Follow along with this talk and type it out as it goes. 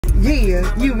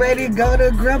Yeah, you ready to go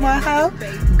to grandma's house?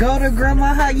 Go to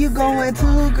grandma's house. You going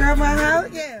to grandma's house?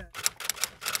 Yeah.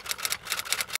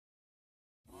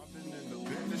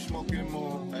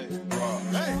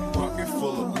 Pocket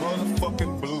full of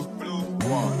motherfucking blue.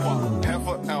 Half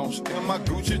an ounce in my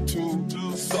Gucci too.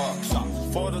 Socks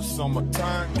for the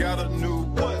summertime. Got a new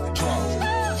drop.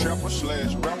 Trapper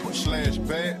slash rapper slash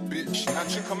bad bitch. Now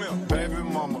she come here, baby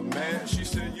mama mad. She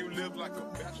said you live like a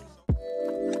bachelor.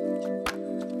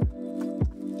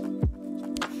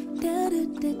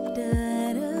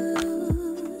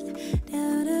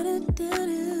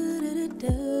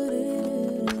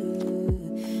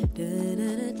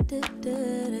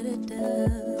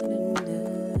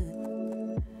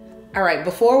 All right,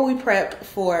 before we prep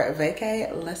for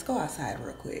vacay, let's go outside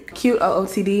real quick. Cute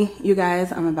OOTD, you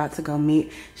guys. I'm about to go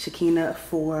meet Shakina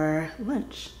for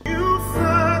lunch. You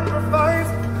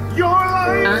sacrificed your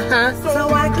life so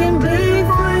I can be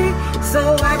free,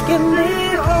 so I can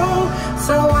be whole,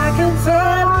 so I can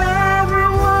tell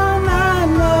everyone I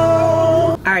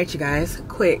know. All right, you guys,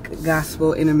 quick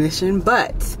gospel intermission,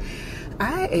 but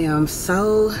I am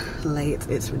so late,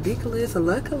 it's ridiculous.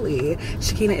 Luckily,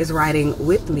 Shakina is riding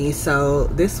with me, so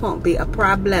this won't be a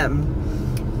problem.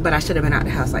 But I should have been out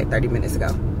the house like 30 minutes ago.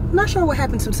 I'm not sure what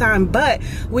happened to time, but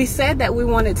we said that we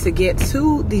wanted to get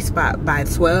to the spot by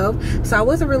 12. So I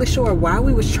wasn't really sure why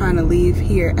we was trying to leave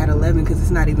here at 11 because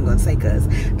it's not even gonna take us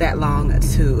that long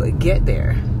to get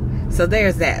there. So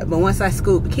there's that. But once I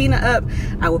scoop Kina up,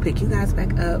 I will pick you guys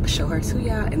back up, show her to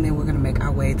y'all, and then we're gonna make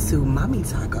our way to Mommy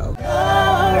Taco.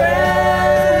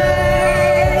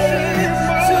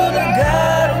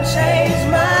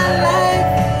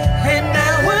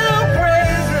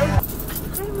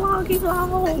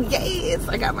 Yes,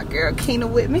 I got my girl Kina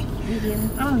with me. Yeah,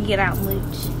 I don't get out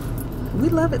much. We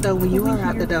love it though when you are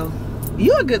out the door.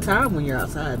 You're a good time when you're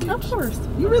outside, bitch. Of course.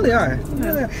 You really are. You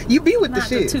really are. You be with the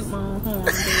shit. Toot my own horn,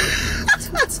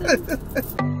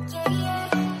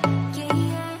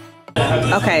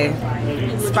 Okay,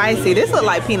 spicy. This look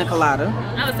like pina colada.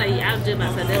 I would say, yeah, I was just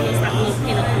about to say that looks like a little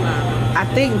pina colada. I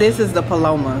think this is the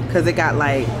Paloma because it got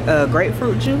like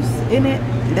grapefruit juice in it.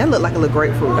 That look like a little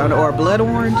grapefruit, don't it? Or a blood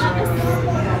orange.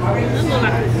 That look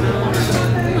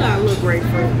like a little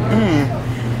grapefruit.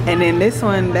 And then this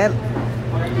one, that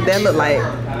look like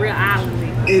real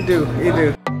islandy. It do.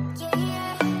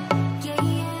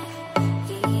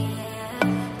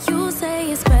 You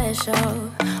say it's special,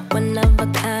 one of a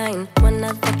kind, one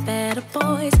of the better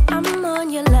boys. I'm on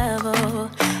your level,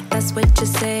 that's what you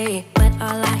say, but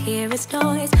all I hear is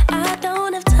noise. I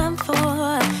don't have time for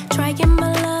trying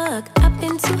my luck. I've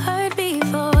been too hurt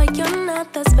before. You're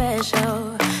not that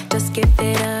special. Just give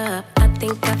it up. I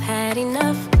think I've had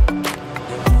enough.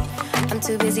 I'm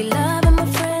too busy loving my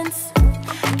friends.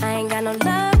 I ain't got no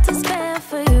love to spare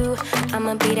for you.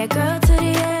 I'ma be that girl to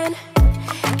the end.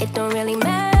 It don't really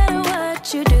matter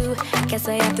what you do. Guess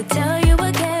I have to tell you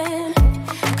again,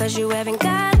 cause you haven't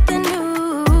got the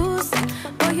news.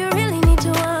 Boy, you really need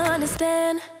to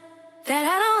understand that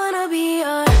I don't wanna be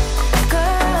your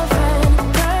girlfriend.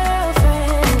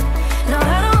 No,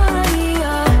 I don't wanna be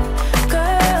your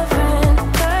girlfriend.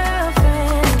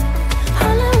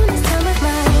 All I want is time with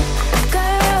my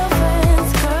girlfriend.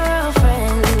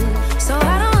 So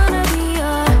I don't wanna be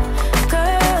your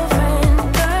girlfriend.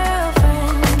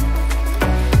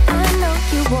 I know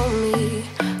you want me,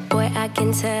 boy, I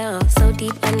can tell. So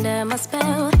deep under my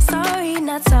spell. Sorry,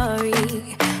 not sorry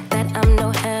that I'm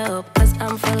no help, cause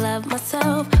I'm full of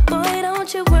myself. Boy,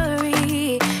 don't you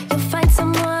worry, you'll find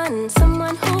someone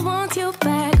who wants you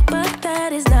back, but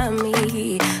that is not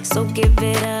me. So give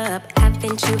it up,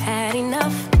 haven't you had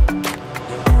enough?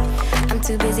 I'm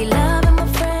too busy loving my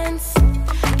friends.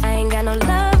 I ain't got no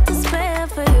love to spare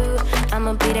for you.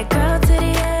 I'ma be that girl to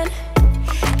the end.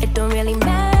 It don't really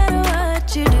matter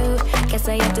what you do. Guess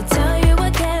I have to tell you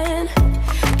again,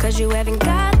 cause you haven't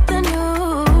got the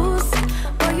news.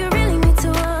 Boy, you really need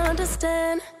to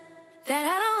understand that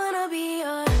I don't wanna be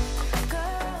your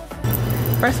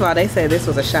girl. First of all, they said this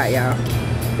was a shot, y'all.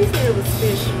 He said it was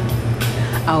special.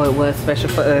 Oh, it was special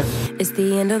for us. It's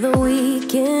the end of the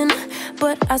weekend,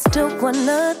 but I still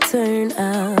wanna turn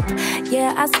up.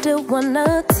 Yeah, I still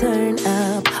wanna turn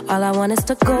up. All I want is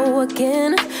to go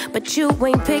again, but you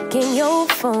ain't picking your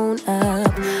phone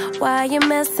up. Why you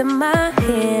messing my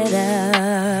head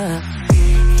up?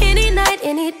 Any night,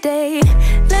 any day,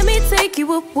 let me take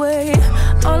you away.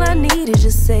 All I need is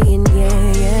just saying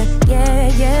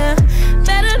yeah.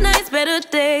 Better nights, better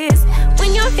days,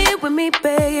 when you're here with me,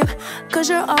 babe, cause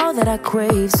you're all that I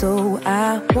crave. So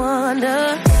I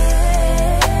wonder,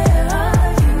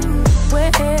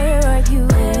 where are you?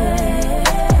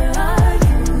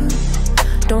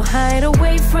 Don't hide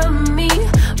away from me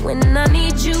when I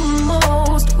need you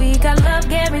most. We got love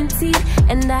guaranteed,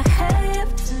 and I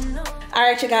have to know. All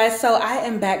right, you guys, so I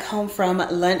am back home from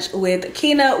lunch with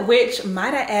Kina, which,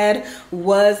 might I add,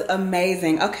 was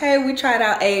amazing. Okay, we tried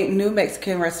out a new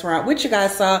Mexican restaurant, which you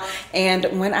guys saw, and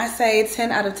when I say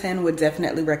 10 out of 10, would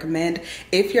definitely recommend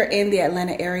if you're in the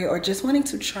Atlanta area or just wanting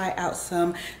to try out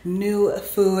some new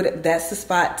food. That's the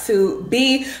spot to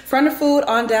be. From the food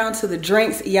on down to the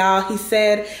drinks, y'all. He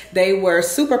said they were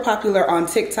super popular on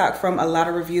TikTok from a lot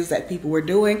of reviews that people were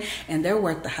doing, and they're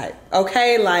worth the hype.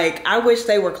 Okay, like, I wish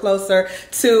they were closer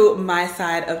to my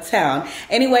side of town.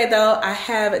 Anyway, though, I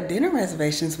have dinner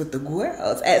reservations with the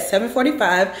girls at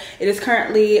 7:45. It is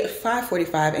currently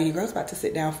 5:45, and your girl's about to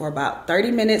sit down for about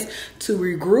 30 minutes to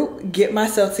regroup, get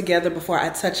myself together before I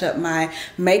touch up my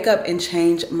makeup and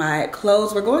change my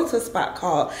clothes. We're going to a spot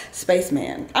called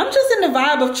Spaceman. I'm just in the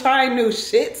vibe of trying new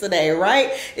shit today,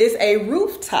 right? It's a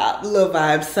rooftop little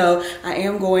vibe, so I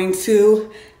am going to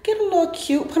get a little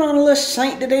cute, put on a little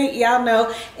shank today, y'all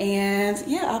know, and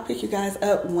yeah, I'll pick you guys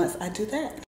up once I do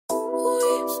that. We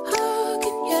hug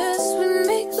and yes, we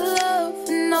make love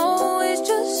and always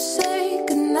just say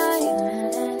goodnight.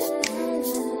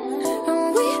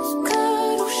 And we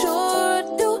cuddle, sure I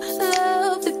do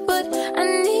love it, but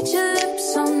I need your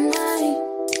lips all night.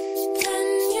 Can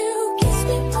you kiss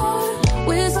me more?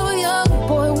 We're so young,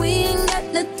 boy, we ain't got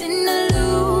nothing to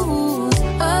lose.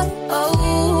 Oh, oh.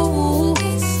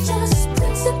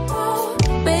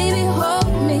 Baby,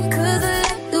 hold me, 'cause I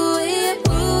like the way you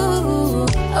move.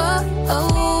 Oh,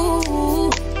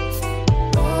 oh.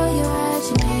 Oh, you write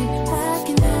your name, I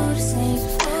can do the same.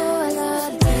 Oh, I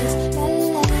love this. La,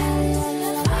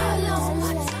 la,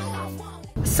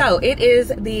 la. So it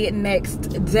is the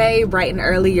next day, bright and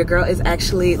early. Your girl is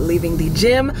actually leaving the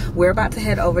gym. We're about to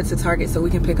head over to Target so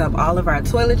we can pick up all of our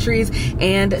toiletries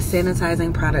and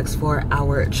sanitizing products for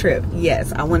our trip.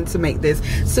 Yes, I wanted to make this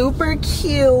super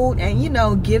cute and, you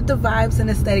know, give the vibes and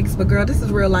aesthetics, but girl, this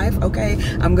is real life, okay?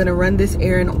 I'm gonna run this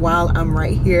errand while I'm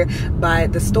right here by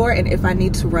the store, and if I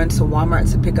need to run to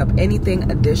Walmart to pick up anything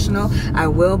additional, I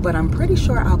will, but I'm pretty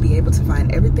sure I'll be able to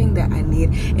find everything that I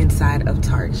need inside of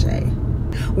Target.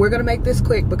 We're gonna make this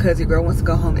quick because your girl wants to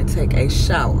go home and take a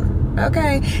shower,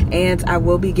 okay? And I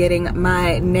will be getting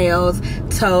my nails,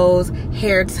 toes,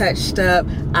 hair touched up,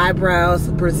 eyebrows,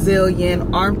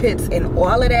 Brazilian, armpits, and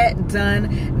all of that done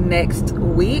next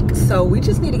week. So we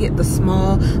just need to get the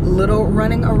small little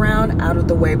running around out of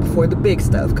the way before the big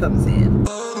stuff comes in.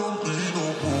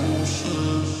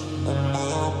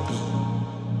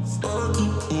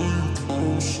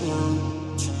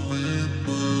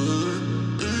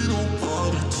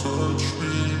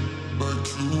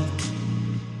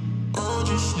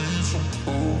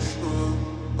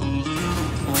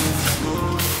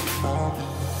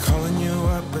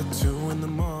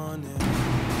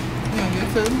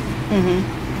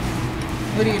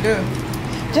 What do you do?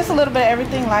 Just a little bit of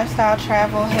everything: lifestyle,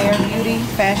 travel, hair, beauty,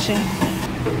 fashion.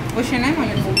 What's your name on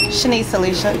your phone?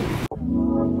 ShaniceAlisha.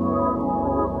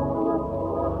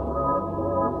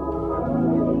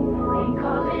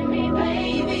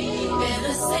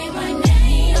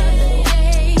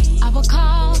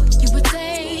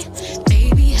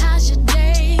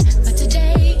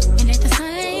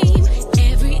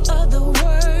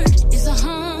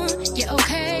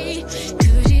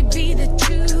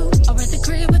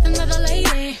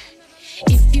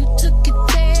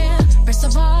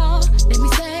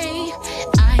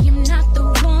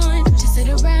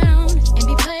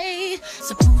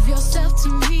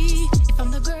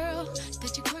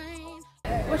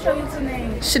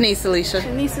 ShaniceAlisha.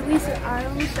 ShaniceAlisha, I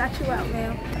almost shot you out,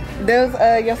 ma'am. Those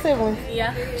your siblings?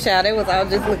 Yeah. Child, they was all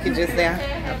just looking just there.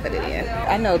 I'll put it in.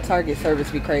 I know Target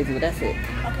service be crazy, but that's it.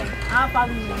 Okay, I'll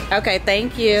follow you. Okay,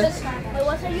 thank you. Wait,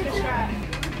 what's your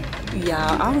YouTube?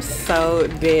 Y'all, I'm so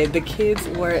dead. The kids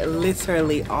were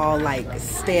literally all like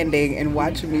standing and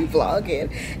watching me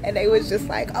vlogging, and they was just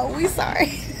like, oh, we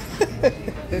sorry.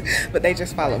 But they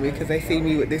just follow me because they see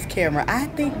me with this camera. I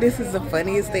think this is the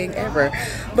funniest thing ever.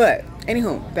 But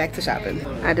anywho, back to shopping.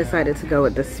 I decided to go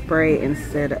with the spray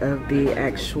instead of the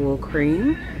actual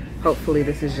cream. Hopefully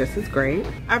this is just as great.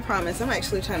 I promise, I'm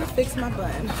actually trying to fix my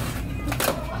bun.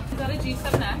 Is that a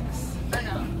G7X or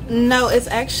no? No, it's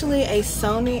actually a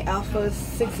Sony Alpha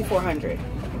 6400.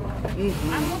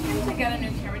 I'm looking to get a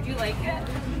new camera. Do you like it?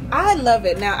 I love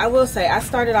it. Now, I will say, I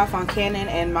started off on Canon,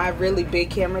 and my really big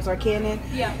cameras are Canon.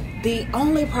 Yeah. The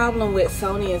only problem with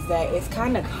Sony is that it's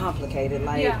kind of complicated.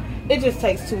 Like, it just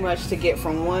takes too much to get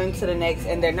from one to the next,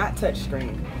 and they're not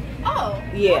touchscreen. Oh,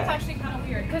 yeah. That's actually kind of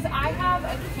weird, because I have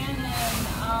a Canon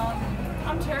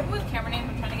I'm terrible with camera names.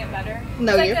 I'm trying to get better.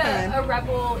 No, it's you're like fine. a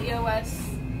Rebel EOS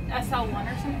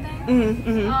SL1 or something.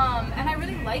 And I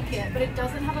really like it, but it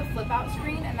doesn't have a flip out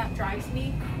screen, and that drives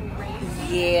me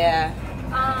crazy. Yeah.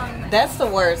 That's the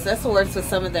worst. That's the worst with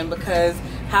some of them, because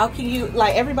how can you,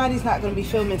 like, everybody's not going to be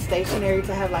filming stationary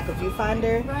to have like a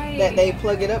viewfinder that they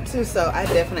plug it up to. So I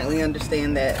definitely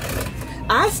understand that.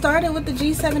 I started with the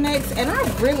G7X and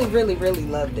I really, really, really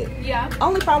loved it. Yeah.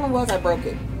 Only problem was I broke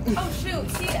it. Oh shoot!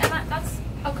 See, and that's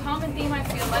a common theme I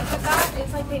feel like with that.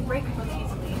 It's like they break real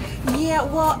easily. Yeah,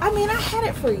 well, I mean, I had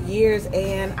it for years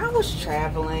and I was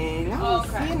traveling. I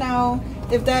was, you know,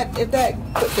 if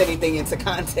that puts anything into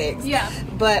context. Yeah.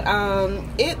 But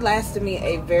it lasted me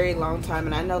a very long time,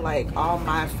 and I know like all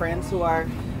my friends who are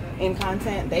in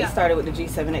content, they started with the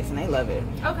G7X and they love it.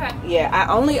 Okay. Yeah,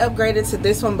 I only upgraded to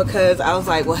this one because I was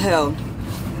like, well, hell,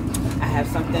 I have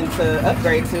something to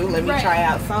upgrade to. Let me try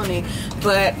out Sony.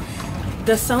 But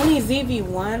the Sony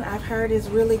ZV-1 I've heard is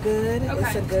really good. Okay.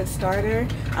 It's a good starter.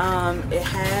 It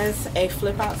has a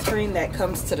flip out screen that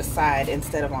comes to the side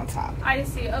instead of on top. I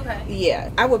see. Okay.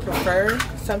 Yeah, I would prefer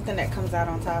something that comes out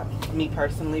on top, me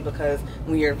personally, because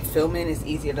when you're filming, it's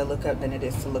easier to look up than it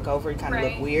is to look over. You kind of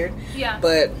look weird. Yeah.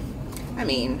 But I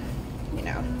mean, you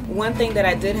know, one thing that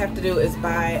I did have to do is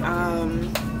buy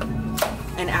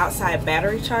an outside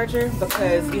battery charger,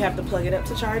 because you have to plug it up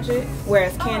to charge it,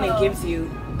 whereas Canon gives you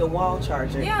the wall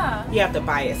charger. Yeah. You have to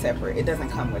buy it separate. It doesn't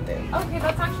come with it. Okay,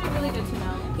 that's actually really good to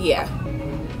know. Yeah.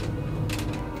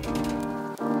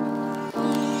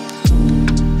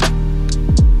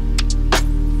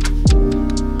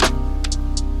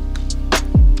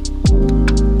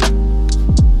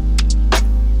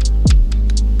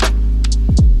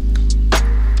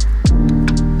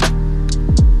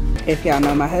 If y'all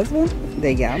know my husband,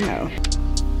 then y'all know.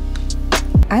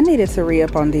 I needed to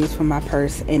re-up on these for my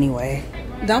purse anyway.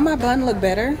 Don't my bun look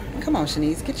better? Come on,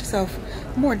 Shanice, get yourself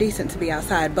more decent to be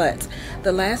outside. But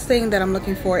the last thing that I'm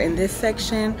looking for in this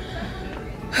section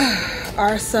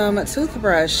are some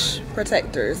toothbrush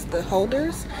protectors, the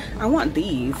holders. I want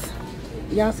these.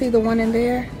 Y'all see the one in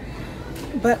there?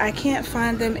 But I can't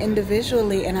find them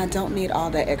individually, and I don't need all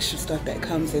that extra stuff that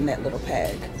comes in that little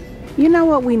bag. You know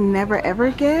what we never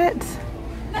ever get?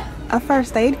 A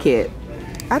first aid kit.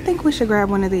 I think we should grab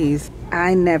one of these.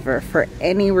 I never, for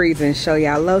any reason, show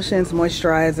y'all lotions,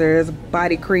 moisturizers,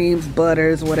 body creams,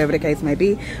 butters, whatever the case may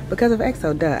be. Because of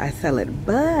EXO, duh, I sell it.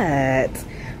 But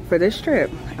for this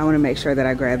trip, I want to make sure that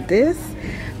I grab this,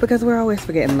 because we're always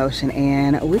forgetting lotion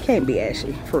and we can't be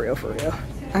ashy. For real, for real.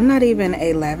 I'm not even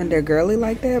a lavender girly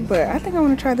like that, but I think I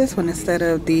want to try this one instead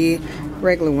of the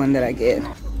regular one that I get.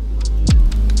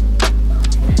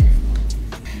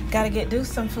 Gotta get Deuce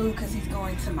some food because he's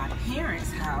going to my parents'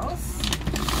 house.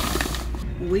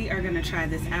 We are gonna try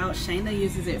this out. Shayna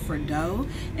uses it for dough,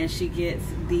 and she gets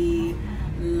the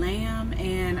lamb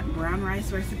and brown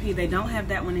rice recipe. They don't have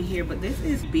that one in here, but this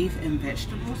is beef and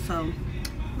vegetables, so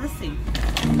let's see.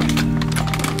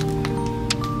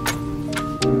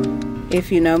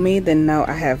 If you know me, then know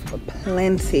I have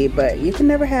plenty, but you can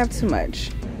never have too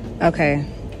much. Okay,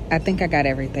 I think I got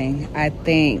everything. I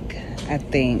think.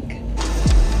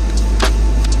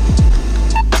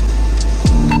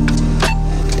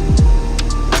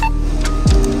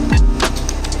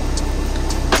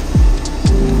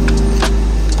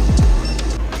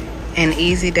 An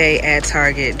easy day at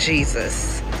Target,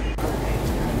 Jesus.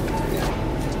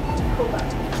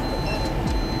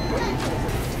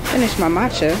 Finish my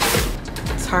matcha.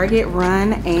 Target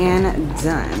run and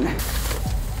done.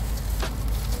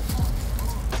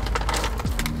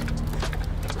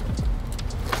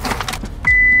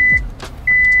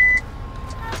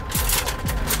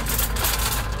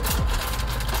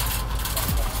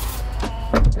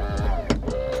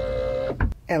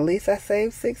 At least I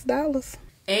saved $6.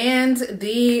 And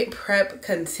the prep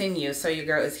continues. So your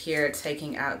girl is here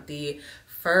taking out the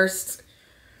first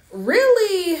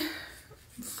really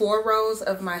 4 rows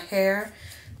of my hair.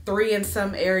 3 in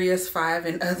some areas, 5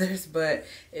 in others, but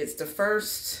it's the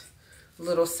first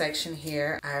little section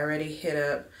here. I already hit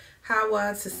up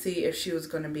Hawa to see if she was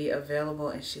going to be available,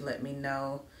 and she let me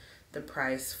know the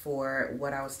price for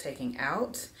what I was taking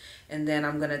out. And then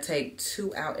I'm going to take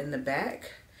 2 out in the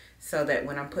back, so that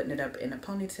when I'm putting it up in a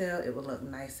ponytail, it will look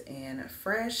nice and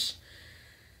fresh.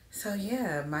 So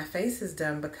yeah, my face is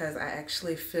done because I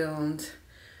actually filmed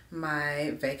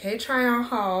my vacay try on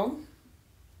haul.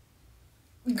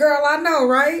 Girl, I know,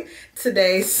 right?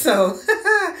 Today, so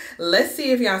let's see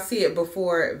if y'all see it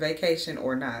before vacation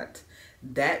or not.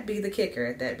 That be the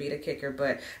kicker,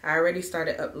 but I already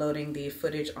started uploading the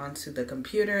footage onto the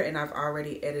computer, and I've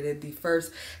already edited the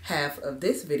first half of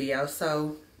this video,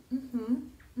 so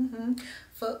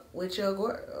Fuck with your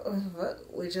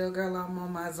girl. I'm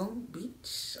on my Zoom,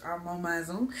 bitch. I'm on my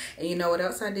Zoom. And you know what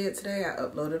else I did today? I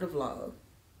uploaded a vlog.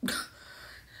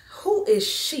 Who is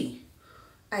she?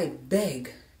 I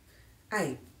beg.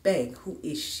 Who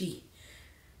is she?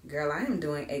 Girl, I am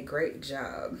doing a great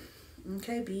job.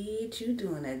 Okay, bitch, you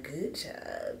doing a good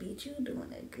job. Bitch, you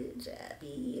doing a good job.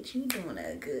 Bitch, you doing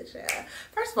a good job.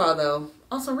 First of all, though,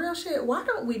 on some real shit, why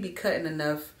don't we be cutting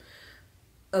enough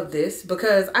of this?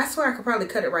 Because I swear I could probably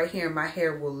cut it right here and my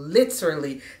hair will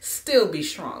literally still be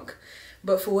shrunk.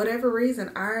 But for whatever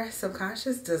reason, our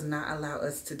subconscious does not allow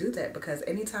us to do that, because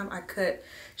anytime I cut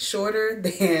shorter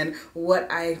than what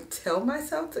I tell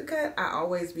myself to cut, I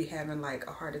always be having like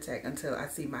a heart attack until I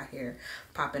see my hair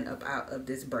popping up out of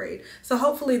this braid. So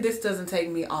hopefully this doesn't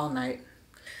take me all night.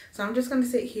 So I'm just going to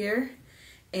sit here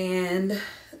and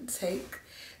take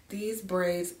these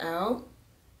braids out.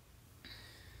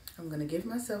 I'm going to give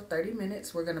myself 30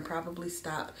 minutes. We're going to probably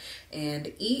stop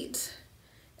and eat,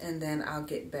 and then I'll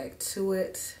get back to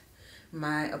it.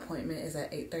 My appointment is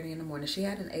at 8:30 in the morning. She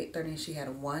had an 8:30 and she had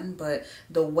a 1, but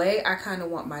the way I kind of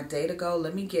want my day to go,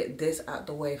 let me get this out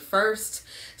the way first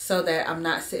so that I'm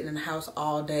not sitting in the house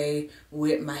all day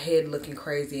with my head looking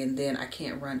crazy and then I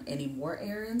can't run any more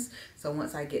errands. So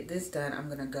once I get this done, I'm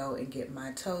gonna go and get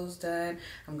my toes done.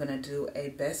 I'm gonna do a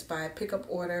Best Buy pickup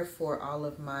order for all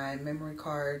of my memory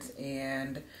cards,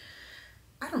 and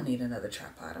I don't need another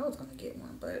tripod. I was gonna get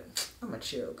one, but I'm a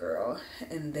chill girl.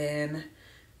 And then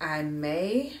I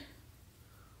may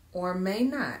or may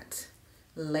not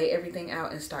lay everything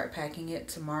out and start packing it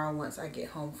tomorrow once I get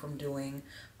home from doing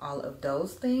all of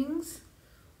those things.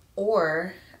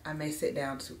 Or I may sit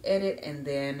down to edit and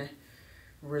then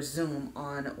resume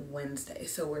on Wednesday.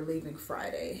 So we're leaving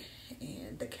Friday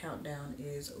and the countdown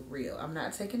is real. I'm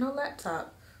not taking no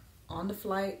laptop on the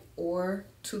flight or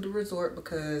to the resort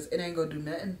because it ain't gonna do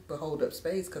nothing but hold up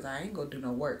space, because I ain't gonna do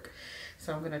no work.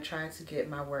 So I'm gonna try to get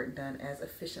my work done as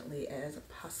efficiently as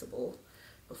possible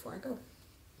before I go.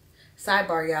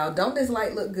 Sidebar, y'all, don't this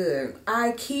light look good?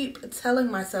 I keep telling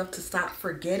myself to stop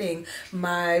forgetting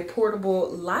my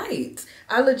portable light.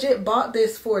 I legit bought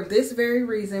this for this very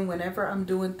reason. Whenever I'm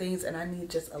doing things and I need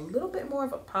just a little bit more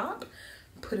of a pop,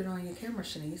 put it on your camera,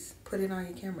 Shanice. Put it on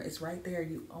your camera. It's right there.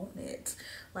 You own it.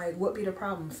 Like, what be the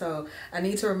problem? So I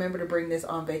need to remember to bring this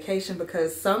on vacation,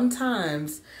 because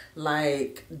sometimes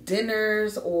like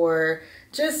dinners or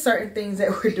just certain things that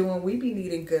we're doing, we be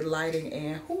needing good lighting,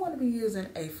 and who want to be using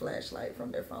a flashlight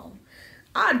from their phone?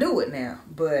 I do it now,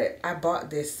 but I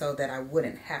bought this so that I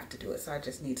wouldn't have to do it. So I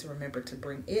just need to remember to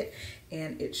bring it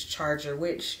and its charger,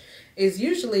 which is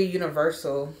usually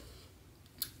universal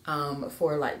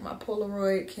for like my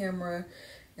Polaroid camera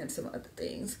and some other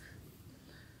things.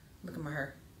 Look at my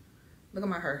hair. Look at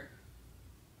my hair.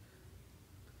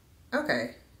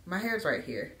 Okay, my hair's right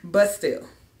here, but still,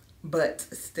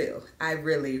 I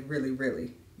really, really,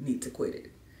 really need to quit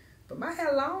it. But my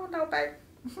hair long though, babe.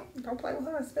 Don't play with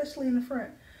her, especially in the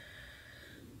front.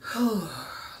 Oh,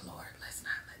 Lord, let's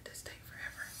not let this take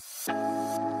forever.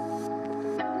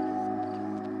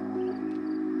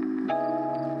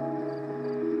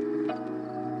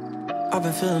 I've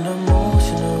been feeling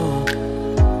emotional,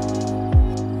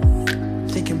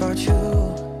 thinking about you.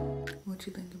 What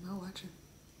you thinking about watching?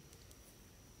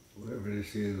 Whatever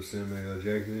this is with Samuel L.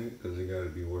 Jackson, because it got to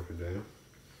be worth a damn.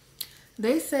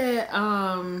 They said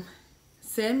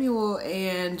Samuel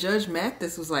and Judge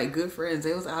Mathis was like good friends.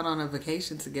 They was out on a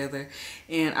vacation together,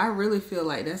 and I really feel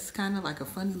like that's kind of like a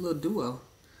funny little duo,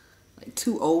 like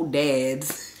two old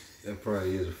dads. That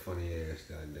probably is a funny ass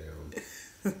goddamn.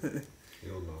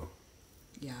 You don't know.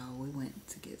 Y'all, we went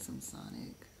to get some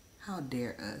Sonic. How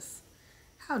dare us?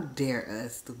 How dare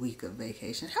us the week of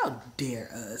vacation? How dare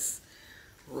us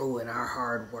ruin our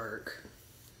hard work?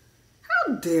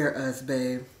 How dare us,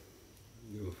 babe?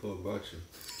 Give a fuck about you.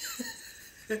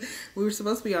 We were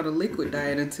supposed to be on a liquid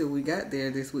diet until we got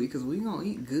there this week, because we gonna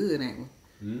eat good, ain't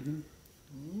we?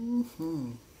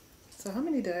 Mm-hmm. So how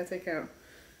many did I take out?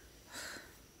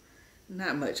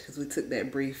 Not much, because we took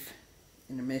that brief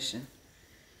intermission.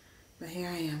 But here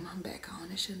I am. I'm back on.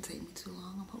 It shouldn't take me too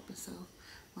long. I'm hoping so.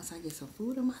 Once I get some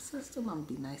food in my system, I'm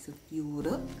gonna be nice and fueled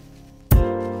up.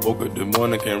 Woke up this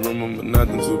morning, can't remember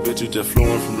nothing. Two bitches just flew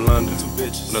in from London.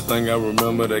 Nothing I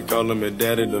remember, they calling me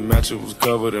daddy. The mattress was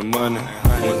covered in money.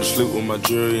 Went to sleep with my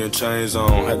jewelry and chains on.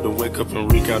 Had to wake up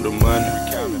and recount the money.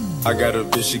 I got a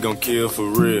bitch, she gon' kill for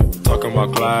real. Talking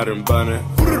about Clyde and Bunny.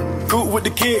 coupe with the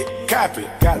kid, copy.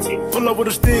 Got to pull up with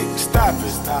a stick, stop it.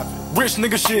 Stop it. Rich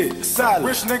nigga shit, solid.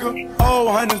 Rich nigga,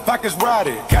 old hundreds, pockets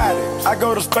rotted. Got it. I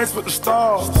go to space with the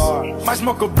stars. Might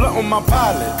smoke a blunt with my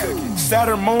pilot.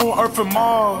 Saturn, Moon, Earth, and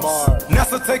Mars.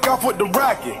 NASA take off with the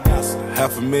rocket.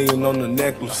 $500,000 on the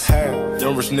necklace.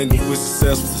 Young rich niggas we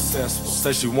successful.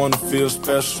 Say she wanna feel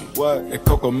special. What? And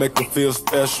Coco make her feel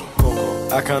special.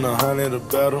 I count 100 or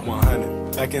better.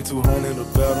 100. Back in 200 or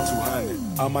better.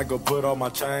 200. I might go put all my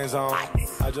chains on.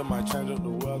 I just might change up the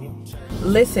weather.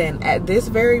 Listen, at this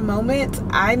very moment,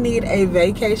 I need a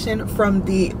vacation from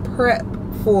the prep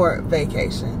for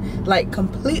vacation. Like,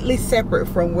 completely separate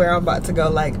from where I'm about to go.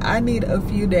 Like, I need a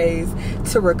few days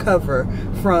to recover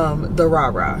from the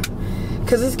rah-rah.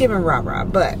 Because it's giving rah-rah.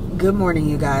 But good morning,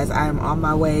 you guys. I'm on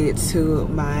my way to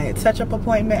my touch-up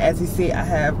appointment. As you see, I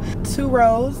have 2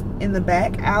 rows in the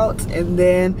back out, and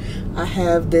then I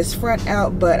have this front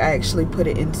out, but I actually put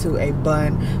it into a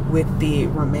bun with the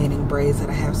remaining braids that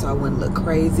I have so I wouldn't look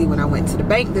crazy when I went to the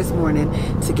bank this morning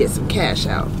to get some cash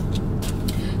out.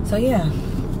 So yeah,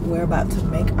 we're about to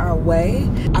make our way.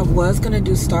 I was gonna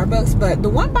do Starbucks, but the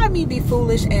one by me be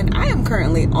foolish, and I am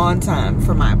currently on time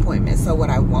for my appointment. So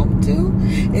what I won't do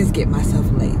is get myself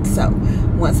late. So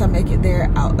once I make it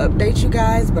there, I'll update you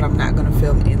guys, but I'm not gonna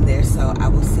film in there. So I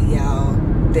will see y'all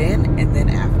then and then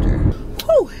after.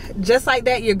 Whew. Just like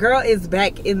that, your girl is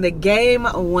back in the game,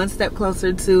 one step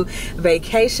closer to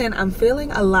vacation. I'm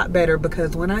feeling a lot better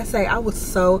because when I say I was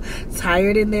so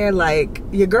tired in there, like,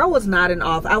 your girl was nodding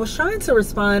off. I was trying to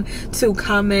respond to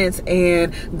comments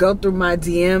and go through my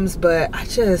DMs, but I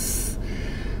just,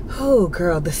 oh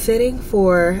girl, the sitting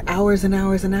for hours and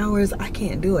hours and hours, I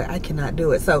can't do it. I cannot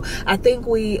do it. So I think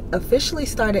we officially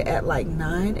started at like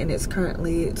 9 and it's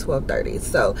currently 12:30.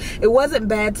 So it wasn't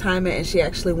bad timing, and she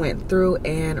actually went through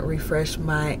and refreshed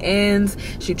my ends.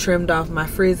 She trimmed off my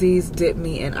frizzies, dipped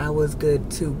me, and I was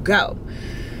good to go.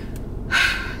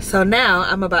 So now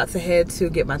I'm about to head to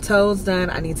get my toes done.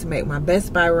 I need to make my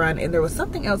Best Buy run, and there was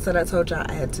something else that I told y'all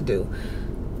I had to do.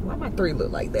 Why my 3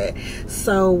 look like that?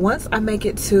 So once I make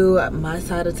it to my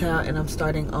side of town and I'm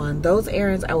starting on those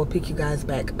errands, I will pick you guys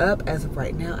back up. As of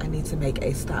right now, I need to make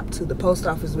a stop to the post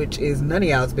office, which is none of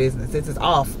y'all's business. This is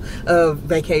off of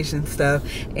vacation stuff.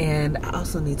 And I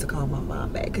also need to call my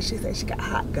mom back because she said she got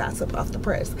hot gossip off the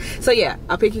press. So yeah,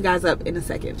 I'll pick you guys up in a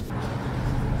second.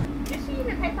 Did she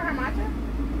even pay for her matcha?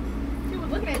 She was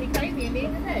looking at me crazy and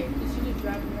didn't pay. Did she just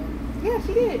drive me? Yeah,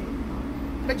 she did.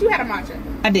 But you had a matcha.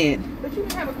 I did. But you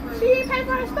didn't have a. She didn't pay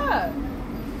for her stuff.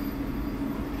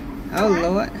 Oh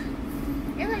Lord.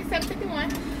 It's only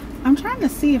 $7.51. I'm trying to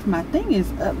see if my thing is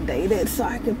updated so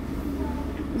I could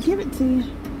give it to you.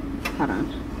 Hold on.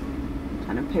 I'm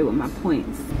trying to pay with my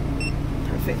points.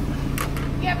 Perfect.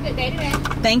 You have a good day today.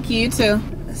 Thank you too.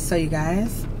 So you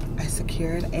guys, I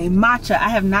secured a matcha. I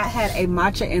have not had a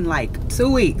matcha in like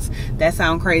 2 weeks. That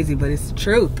sounds crazy, but it's the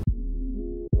truth.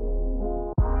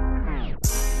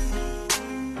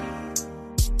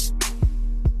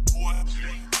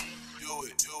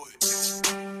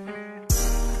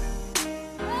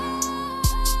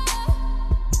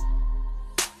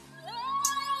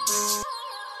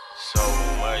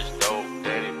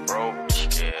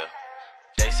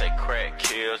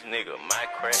 Nigga, my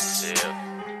crack sale.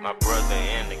 My brother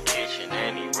in the kitchen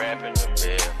and he rapping the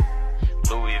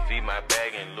bell. Louis V my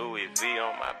bag and Louis V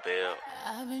on my belt.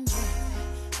 I've been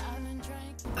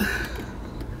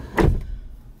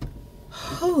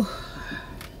drinking.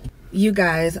 You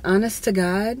guys, honest to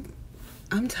God,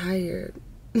 I'm tired.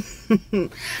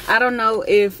 I don't know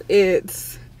if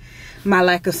it's my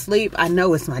lack of sleep. I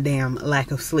know it's my damn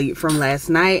lack of sleep from last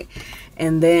night.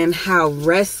 And then how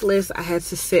restless I had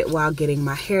to sit while getting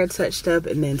my hair touched up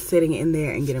and then sitting in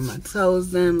there and getting my toes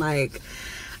done. Like,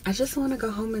 I just want to go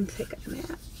home and take a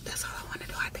nap. That's all I want to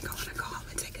do. I think I want to go home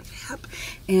and take a nap.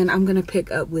 And I'm going to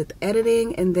pick up with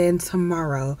editing. And then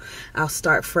tomorrow I'll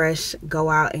start fresh,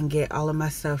 go out and get all of my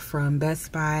stuff from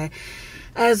Best Buy,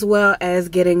 as well as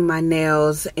getting my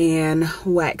nails and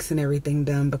wax and everything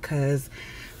done, because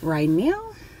right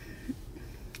now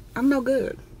I'm no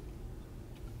good.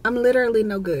 I'm literally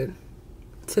no good.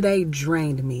 Today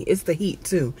drained me. It's the heat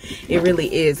too. It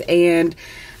really is. And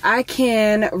I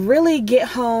can really get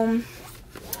home,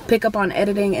 pick up on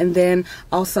editing, and then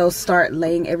also start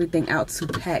laying everything out to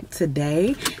pack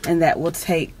today. And that will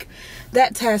take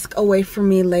that task away from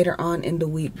me later on in the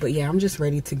week. But yeah, I'm just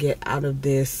ready to get out of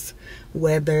this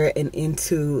weather and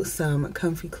into some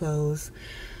comfy clothes,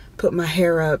 put my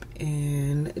hair up,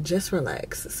 and just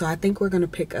relax. So I think we're going to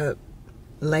pick up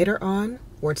later on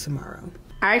or tomorrow.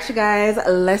 All right, you guys,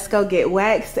 let's go get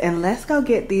waxed and let's go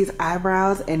get these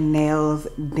eyebrows and nails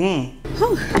done.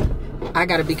 Whew. I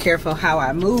gotta be careful how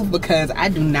I move because I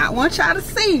do not want y'all to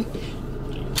see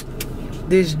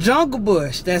this jungle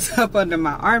bush that's up under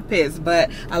my armpits. But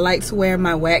I like to wear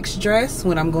my wax dress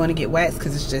when I'm going to get waxed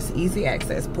because it's just easy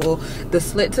access. Pull the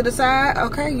slit to the side,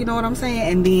 okay, you know what I'm saying,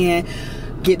 and then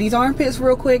get these armpits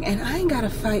real quick, and I ain't gotta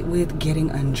fight with getting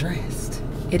undressed.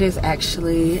 It is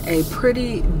actually a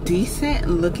pretty decent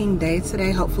looking day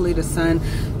today. Hopefully the sun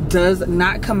does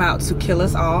not come out to kill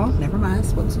us all. Never mind,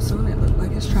 spoke too soon. It looked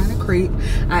like it's trying to creep.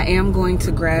 I am going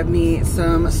to grab me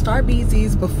some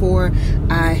Starbeezies before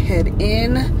I head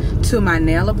in to my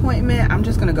nail appointment. I'm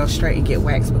just gonna go straight and get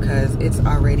waxed because it's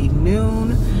already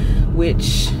noon,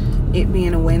 which, it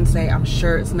being a Wednesday, I'm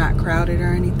sure it's not crowded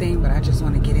or anything, but I just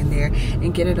want to get in there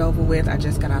and get it over with. I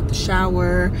just got out the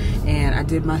shower and I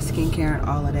did my skincare and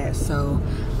all of that, so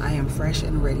I am fresh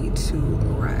and ready to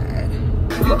ride.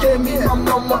 You gave me my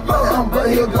mama, but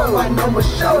here go, I know my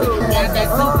shoulder. Got that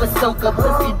super soaker,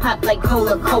 pussy pop like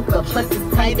cola-cola. Plus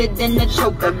it's tighter than the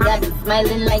choker. Got it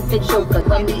smiling like the Joker.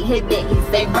 When we hit it, he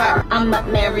say burr. I'ma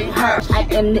marry her. I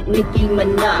am Nicki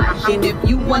Minaj. And if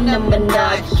you wanna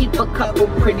menage, keep a couple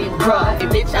pretty bras. Hey,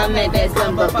 bitch, I'm at that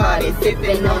summer party,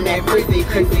 sipping on that frizzy.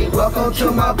 Welcome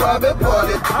to my private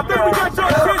party. I think we got your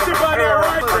attention by now,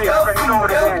 right?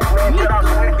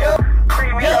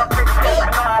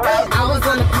 I was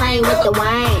on the plane with the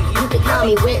wine. You can call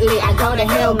me Whitley, I go to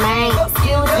hell, man.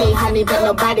 Excuse me, honey, but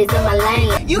nobody's in my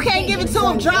lane. You can't give it to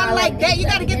him dry like that. You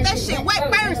gotta get that shit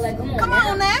wet first. Come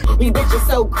on now. These bitches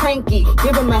so cranky,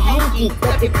 give them a hanky.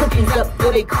 Got your cookies up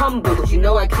before they crumble. You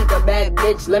know I keep a bad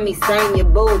bitch, let me sign your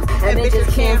boobs. And bitches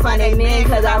can't find a man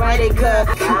cause I write it good.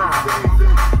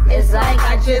 It's like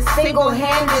I just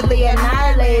single-handedly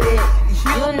annihilated,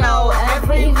 you know,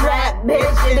 every rap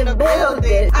bitch in the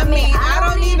building. I mean, I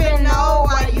don't even know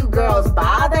why you girls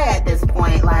bother at this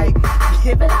point. Like,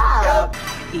 give it up.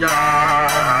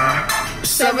 Yeah.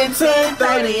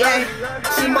 1738.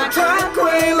 See my time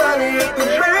queen, let it hit the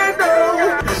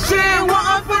bando. She ain't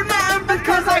want for nothing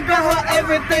because I got her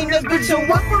everything. This bitch a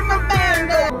walk from the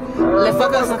bando. Let's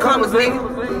fuck up some commas, nigga.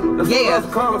 Yeah.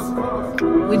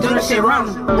 We do this shit wrong.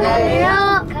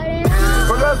 Yeah.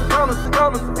 Fuck up some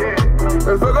commas, yeah.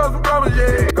 Let's fuck up some commas,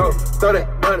 yeah. Go, throw that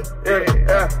money,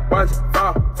 yeah. Watch it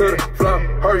fall to the floor.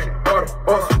 Hurry, order,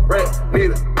 bust, red,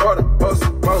 need a order, bust,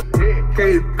 smoke.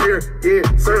 Katy Perry, yeah.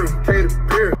 Serving Katy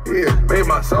Perry, yeah. Made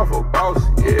myself a boss,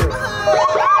 yeah.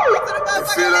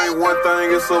 If it ain't one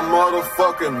thing, it's a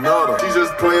motherfucking another. She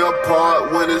just play a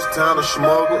part when it's time to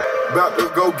smuggle. About to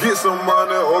go get some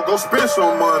money or go spend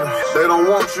some money. They don't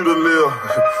want you to live.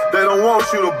 They don't want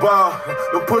you to ball.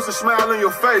 Them push a smile in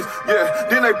your face. Yeah,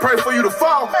 then they pray for you to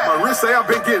fall. My wrist say I've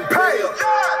been getting paid.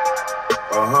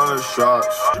 100 shots.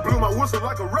 She blew my whistle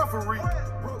like a referee.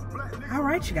 All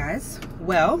right, you guys.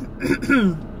 Well,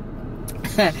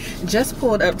 just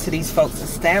pulled up to these folks'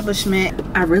 establishment.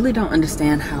 I really don't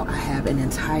understand how I have an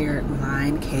entire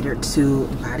line catered to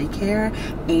body care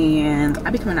and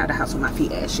I be coming out of the house with my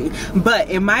feet ashy. But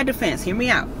in my defense, hear me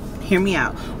out.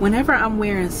 Whenever I'm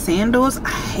wearing sandals, I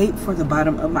hate for the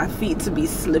bottom of my feet to be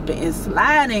slipping and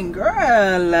sliding.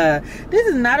 Girl, this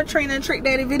is not a train and trick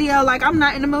daddy video. Like, I'm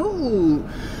not in the mood.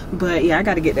 But yeah, I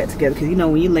gotta get that together because, you know,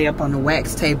 when you lay up on the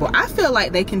wax table, I feel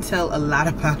like they can tell a lot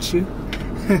about you.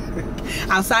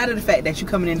 Outside of the fact that you're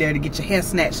coming in there to get your hair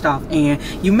snatched off and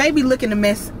you may be looking a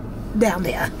mess down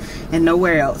there and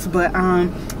nowhere else. But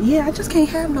yeah, I just can't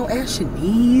have no ashy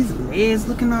knees, legs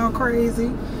looking all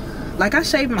crazy. Like, I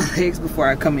shave my legs before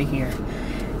I come in here.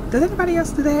 Does anybody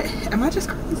else do that? Am I just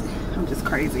crazy? I'm just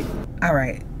crazy. All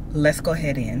right, let's go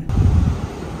ahead in.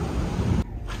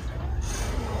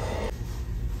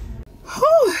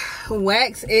 Whew.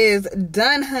 Wax is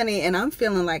done, honey, and I'm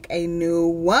feeling like a new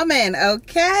woman.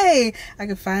 Okay, I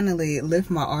can finally lift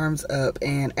my arms up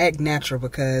and act natural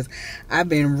because I've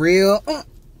been real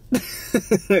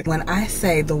when I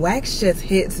say the wax just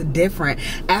hits different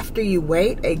after you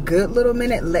wait a good little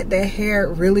minute, let that hair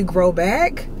really grow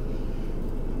back.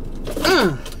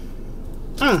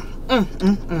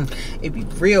 It'd be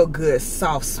real good,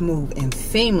 soft, smooth, and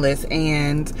seamless.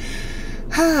 And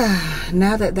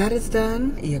now that that is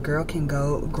done, your girl can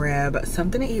go grab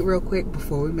something to eat real quick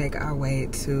before we make our way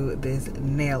to this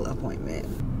nail appointment.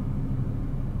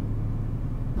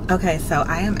 Okay, so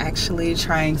I am actually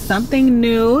trying something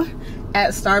new at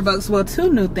Starbucks. Well,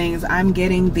 two new things. I'm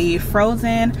getting the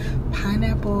frozen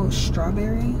pineapple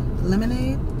strawberry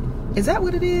lemonade. Is that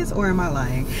what it is, or am I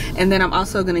lying? And then I'm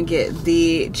also gonna get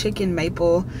the chicken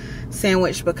maple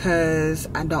sandwich because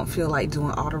I don't feel like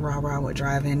doing all the rah-rah with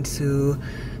driving to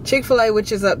Chick-fil-A,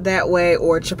 which is up that way,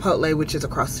 or Chipotle, which is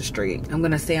across the street. I'm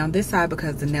gonna stay on this side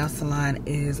because the nail salon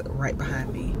is right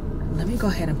behind me. Let me go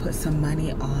ahead and put some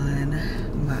money on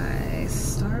my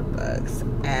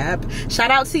Starbucks app. Shout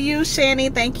out to you,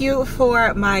 Shani. Thank you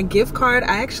for my gift card.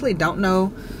 I actually don't know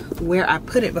where I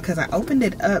put it because I opened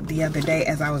it up the other day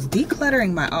as I was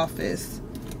decluttering my office.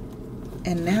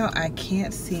 And now I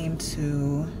can't seem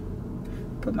to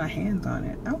put my hands on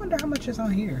it. I wonder how much is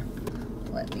on here.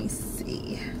 Let me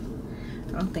see.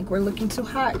 I don't think we're looking too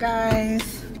hot,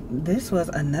 guys. This was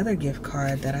another gift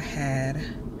card that I had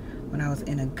when I was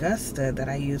in Augusta that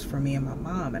I used for me and my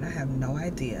mom, and I have no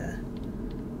idea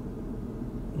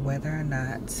whether or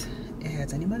not it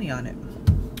has any money on it.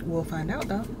 We'll find out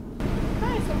though.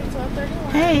 Hi, it's only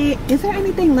 12:31. Hey, is there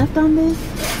anything left on this?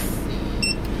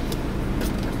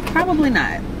 Probably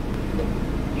not.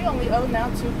 You only owe now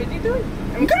 $253.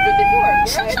 I mean, Girl, $254.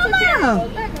 shut your mouth.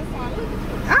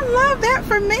 I love that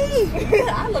for me.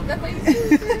 I love that for you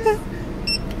too.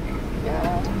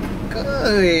 Yeah.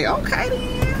 Good. Okay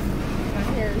then. My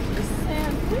hair is just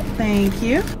sandwich. Thank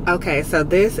you. Okay, so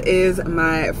this is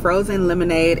my frozen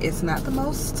lemonade. It's not the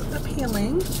most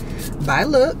appealing by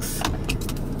looks.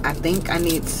 I think I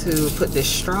need to put this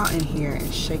straw in here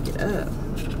and shake it up.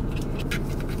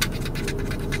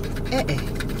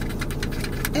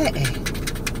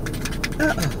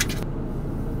 Uh-oh.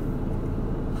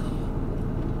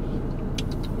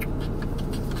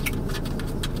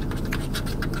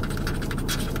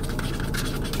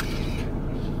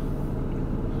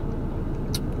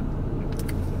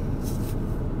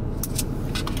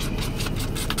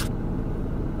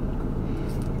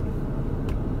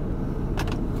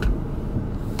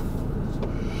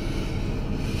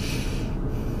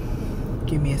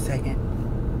 Give me a second.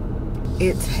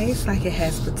 It tastes like it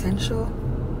has potential,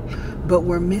 but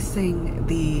we're missing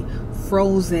the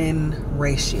frozen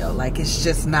ratio. Like, it's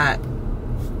just not.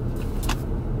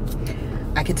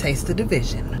 I can taste the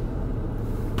division.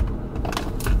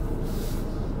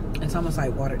 It's almost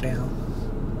like watered down.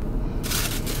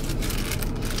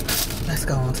 Let's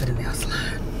go on to the nail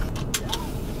salon.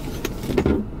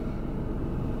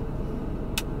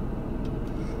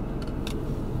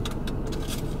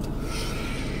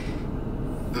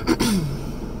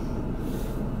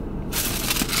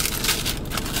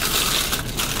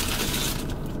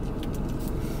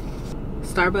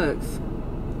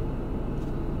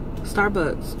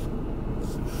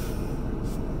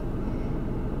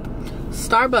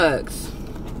 Starbucks.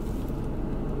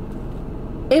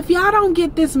 If y'all don't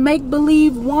get this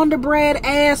make-believe Wonder Bread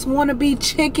ass wannabe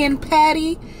chicken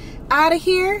patty out of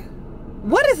here,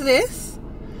 what is this?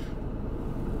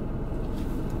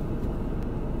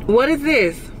 What is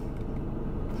this?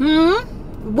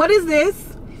 What is this?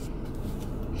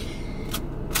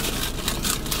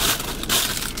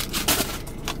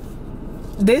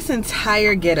 This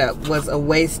entire getup was a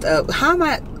waste of. How am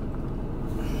I?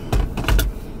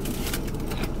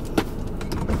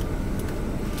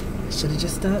 Should have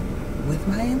just stuck with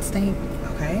my instinct.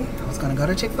 Okay, I was gonna go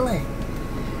to Chick-fil-A.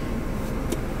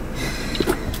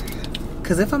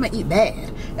 Cause if I'm gonna eat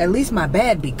bad, at least my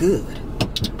bad be good.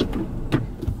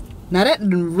 Now that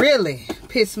really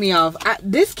pissed me off.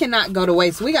 This cannot go to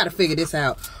waste. We gotta figure this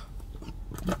out.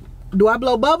 Do I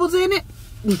blow bubbles in it?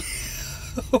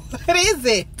 What is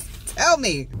it? Tell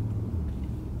me.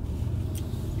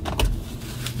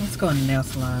 Let's go in the nail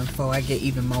salon before I get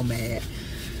even more mad.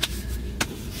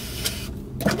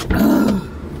 Ugh.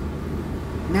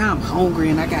 Now I'm hungry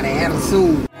and I got an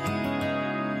attitude.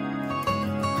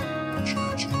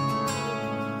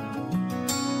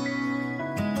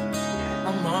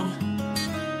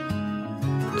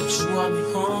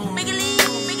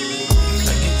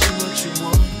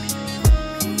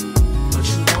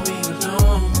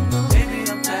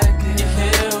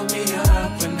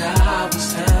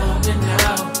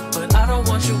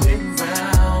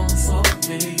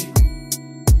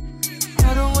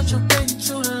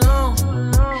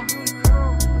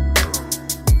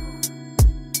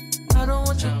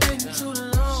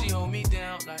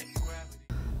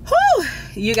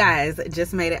 You guys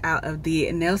just made it out of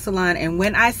the nail salon, and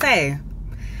when I say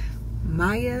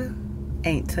Maya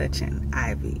ain't touching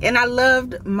Ivy, and I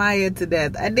loved Maya to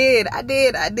death, I did.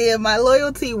 My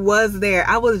loyalty was there.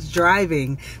 I was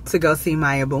driving to go see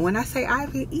Maya, but when I say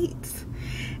Ivy eats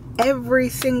every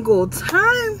single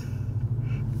time,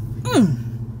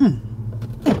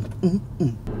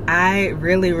 I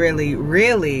really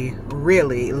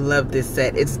love this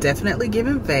set. It's definitely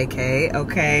giving vacay.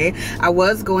 Okay, I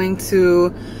was going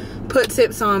to put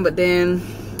tips on, but then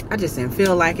I just didn't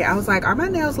feel like it. I was like, are my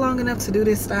nails long enough to do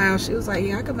this style? She was like,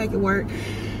 yeah, I can make it work.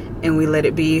 And we let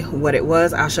it be what it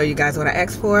was. I'll show you guys what I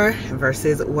asked for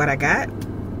versus what I got.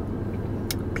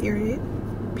 Period.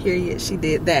 Period. She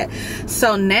did that.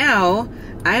 So now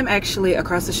I am actually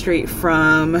across the street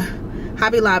from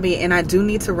Hobby Lobby, and I do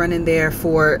need to run in there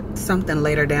for something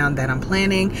later down that I'm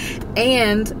planning.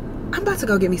 And I'm about to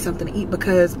go get me something to eat,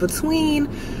 because between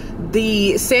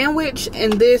the sandwich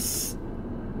and this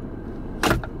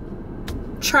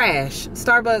trash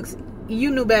Starbucks,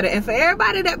 you knew better. And for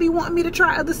everybody that be wanting me to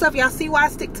try other stuff, y'all see why I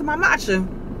stick to my matcha.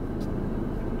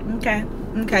 Okay.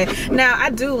 Now I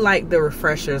do like the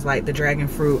refreshers, like the dragon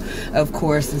fruit, of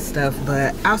course, and stuff,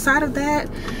 but outside of that,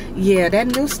 yeah, that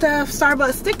new stuff,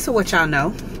 Starbucks, stick to what y'all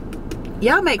know.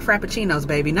 Y'all make frappuccinos,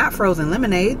 baby, not frozen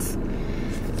lemonades.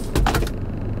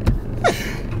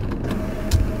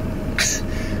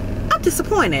 I'm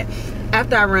disappointed.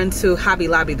 After I run to Hobby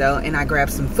Lobby though and I grab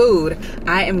some food,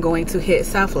 I am going to hit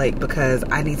South Lake because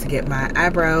I need to get my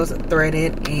eyebrows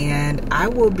threaded, and I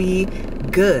will be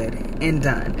good and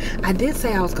done. I did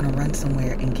say I was gonna run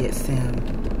somewhere and get some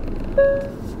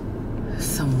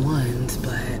ones,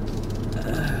 but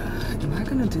am I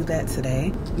gonna do that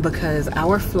today? Because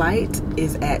our flight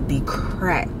is at the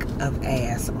crack of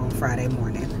ass on Friday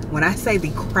morning. When I say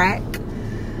the crack,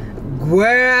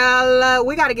 well,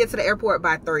 we gotta get to the airport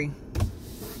by 3.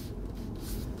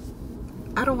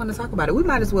 I don't want to talk about it. We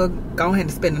might as well go ahead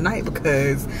and spend the night,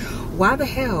 because why the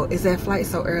hell is that flight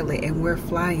so early and we're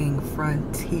flying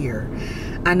Frontier?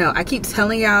 I know I keep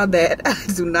telling y'all that I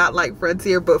do not like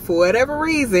Frontier, but for whatever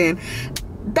reason,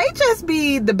 they just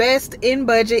be the best in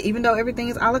budget. Even though everything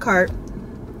is a la carte,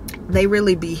 they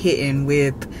really be hitting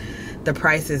with the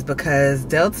prices, because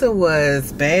Delta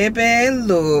was, baby,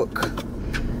 look,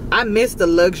 I missed the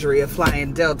luxury of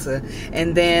flying Delta.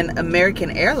 And then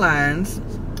American Airlines,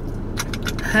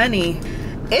 honey,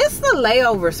 it's the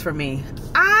layovers for me.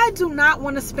 I do not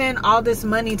want to spend all this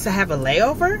money to have a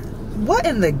layover. What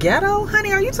in the ghetto?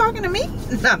 Honey, are you talking to me?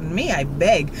 Not me, I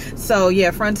beg. So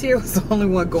yeah, Frontier was the only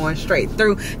one going straight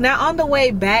through. Now on the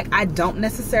way back, I don't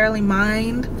necessarily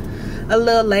mind a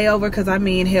little layover, because I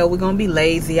mean, hell, we're gonna be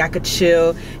lazy. I could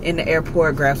chill in the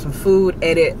airport, grab some food,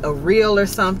 edit a reel or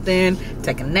something,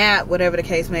 take a nap, whatever the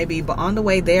case may be. But on the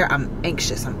way there, I'm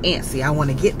anxious, I'm antsy. I want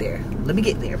to get there. Let me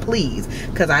get there, please,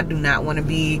 because I do not want to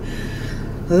be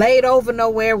laid over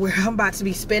nowhere where I'm about to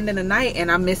be spending the night and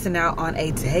I'm missing out on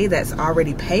a day that's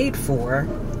already paid for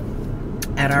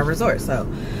at our resort.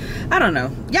 So I don't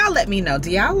know, y'all let me know. Do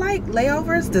y'all like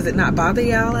layovers? Does it not bother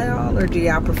y'all at all, or do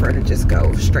y'all prefer to just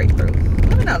go straight through?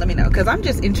 Let me know, because I'm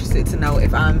just interested to know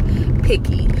if I'm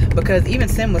picky. Because even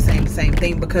Sim was saying the same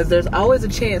thing, because there's always a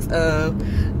chance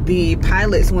of the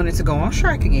pilots wanting to go on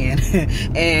strike again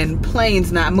and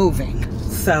planes not moving.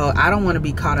 So I don't want to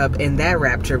be caught up in that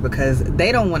rapture, because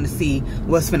they don't want to see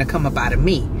what's gonna come up out of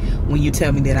me when you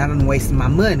tell me that I done wasted my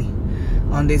money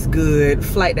on this good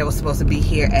flight that was supposed to be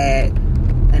here at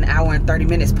an hour and 30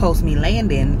 minutes post me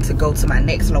landing to go to my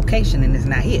next location, and it's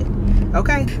not here.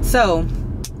 Okay, so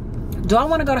do I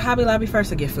want to go to Hobby Lobby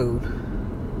first or get food?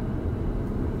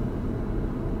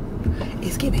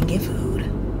 It's giving get food.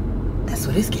 That's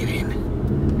what it's giving.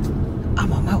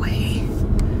 I'm on my way.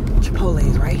 Chipotle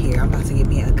is right here. I'm about to get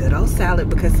me a good old salad,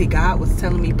 because see, God was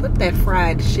telling me, put that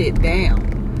fried shit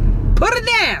down. Put it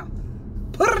down.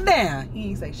 Put it down. He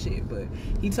ain't say shit, but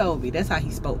he told me. That's how he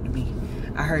spoke to me.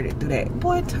 I heard it through that.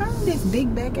 Boy, turn this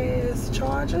big back ass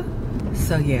charger.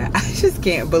 So yeah, I just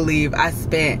can't believe I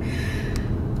spent,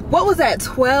 what was that,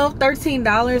 $12,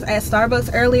 $13 at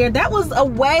Starbucks earlier? That was a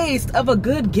waste of a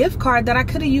good gift card that I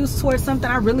could have used towards something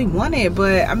I really wanted.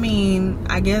 But I mean,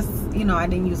 I guess, you know, I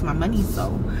didn't use my money,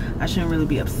 so I shouldn't really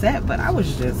be upset. But I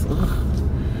was just, ugh.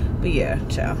 But yeah,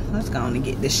 child, let's go on and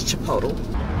get this Chipotle.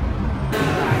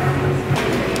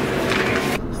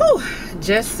 Whew,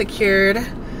 just secured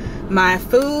my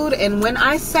food. And when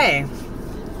I say,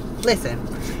 listen,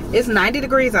 it's 90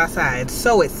 degrees outside,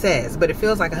 so it says, but it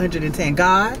feels like 110.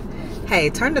 God, hey,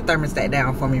 turn the thermostat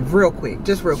down for me real quick,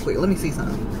 just real quick. Let me see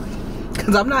something,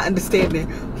 because I'm not understanding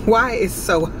why it's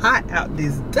so hot out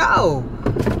this door.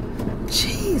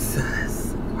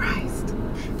 Jesus Christ.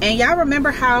 And y'all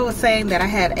remember how I was saying that I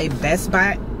had a Best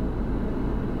Buy?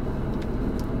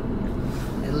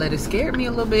 It scared me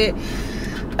a little bit.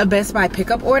 A Best Buy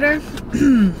pickup order.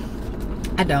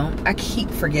 I don't. I keep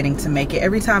forgetting to make it.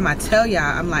 Every time I tell y'all,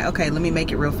 I'm like, okay, let me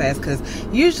make it real fast, because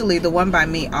usually the one by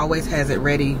me always has it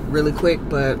ready really quick,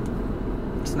 but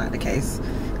it's not the case,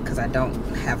 because I don't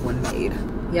have one made.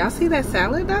 Y'all see that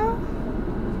salad though?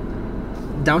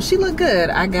 Don't she look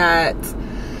good? I got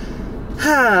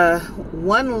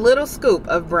one little scoop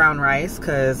of brown rice,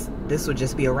 because this would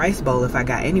just be a rice bowl if I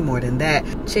got any more than that.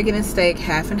 Chicken and steak,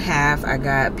 half and half. I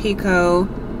got pico,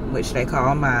 which they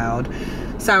call mild,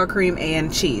 sour cream,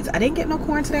 and cheese. I didn't get no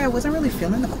corn today. I wasn't really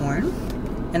feeling the corn.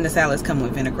 And the salads come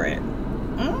with vinaigrette.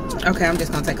 Okay, I'm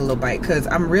just gonna take a little bite because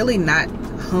I'm really not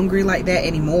hungry like that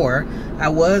anymore. I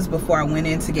was before I went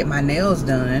in to get my nails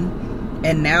done,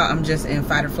 and now I'm just in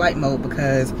fight or flight mode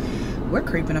because we're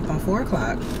creeping up on 4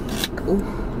 o'clock. Ooh,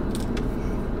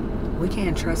 we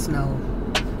can't trust no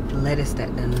lettuce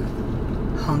that done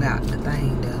hung out in the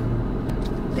thing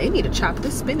though. They need to chop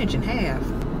this spinach in half.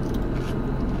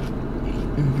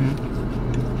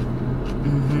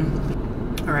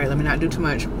 All right, let me not do too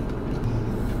much.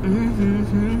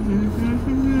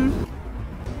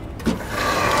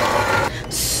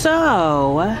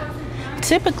 So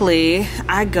typically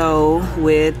I go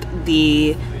with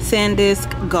the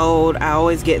SanDisk Gold. I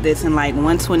always get this in like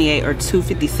 128 or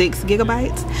 256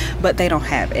 gigabytes, but they don't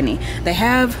have any. They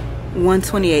have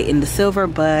 128 in the silver,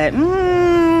 but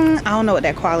I don't know what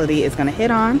that quality is gonna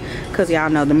hit on, because y'all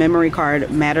know the memory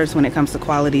card matters when it comes to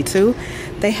quality too.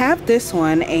 They have this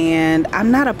one, and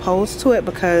I'm not opposed to it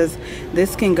because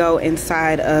this can go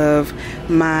inside of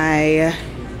my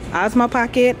Osmo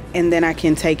Pocket, and then I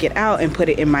can take it out and put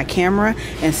it in my camera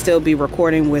and still be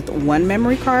recording with one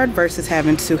memory card versus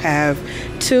having to have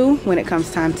 2 when it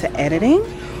comes time to editing.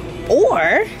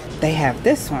 Or they have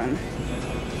this one.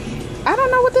 I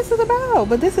don't know what this is about,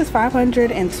 but this is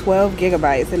 512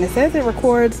 gigabytes, and it says it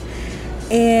records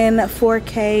in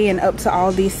 4K and up to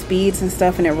all these speeds and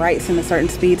stuff, and it writes in a certain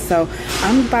speed. So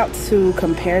I'm about to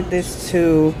compare this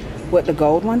to what the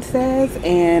gold one says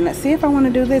and see if I want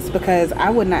to do this, because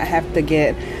I would not have to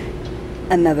get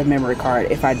another memory card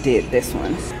if I did this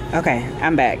one. Okay,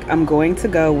 I'm back. I'm going to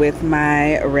go with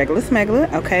my regular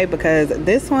smegla, okay, because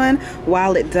this one,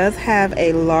 while it does have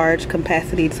a large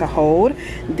capacity to hold,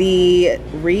 the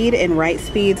read and write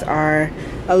speeds are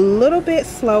a little bit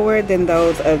slower than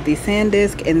those of the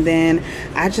SanDisk, and then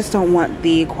I just don't want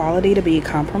the quality to be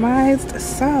compromised,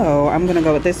 so I'm gonna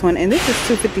go with this one. And this is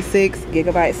 256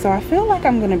 gigabytes, so I feel like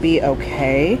I'm gonna be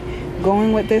okay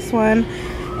going with this one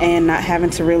and not having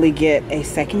to really get a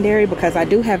secondary, because I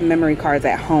do have memory cards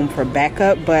at home for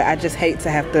backup, but I just hate to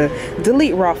have to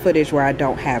delete raw footage where I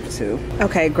don't have to.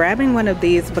 Okay, grabbing one of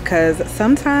these because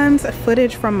sometimes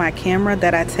footage from my camera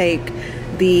that I take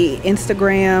the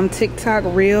Instagram, TikTok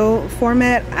reel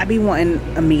format, I be wanting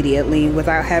immediately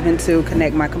without having to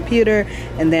connect my computer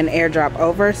and then airdrop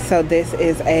over. So this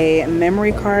is a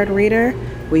memory card reader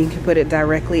where you can put it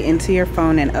directly into your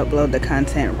phone and upload the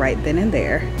content right then and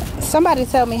there. Somebody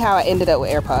tell me how I ended up with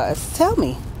AirPods. Tell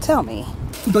me.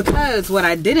 Because what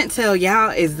I didn't tell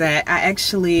y'all is that I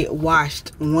actually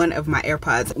washed one of my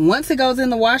AirPods. Once it goes in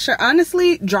the washer,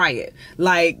 honestly, dry it.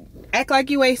 Like, act like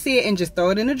you ain't see it and just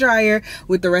throw it in the dryer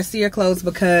with the rest of your clothes,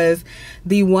 because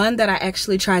the one that I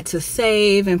actually tried to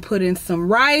save and put in some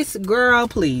rice, girl,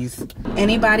 please.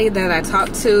 Anybody that I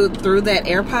talk to through that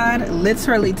AirPod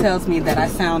literally tells me that I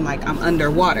sound like I'm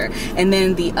underwater. And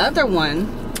then the other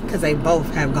one, because they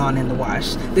both have gone in the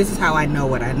wash, this is how I know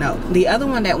what I know. The other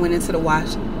one that went into the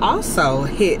wash also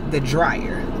hit the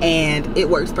dryer, and it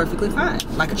works perfectly fine,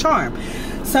 like a charm.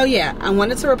 So yeah, I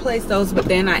wanted to replace those, but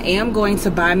then I am going to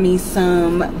buy me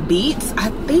some Beats. I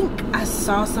think I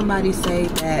saw somebody say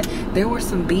that there were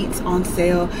some Beats on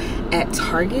sale at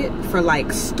Target for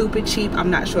like stupid cheap.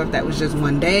 I'm not sure if that was just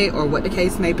one day or what the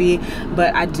case may be,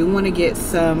 but I do want to get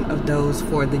some of those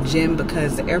for the gym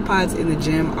because the AirPods in the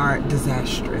gym are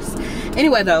disastrous.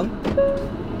 Anyway though,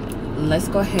 let's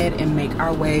go ahead and make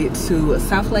our way to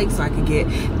South Lake so I can get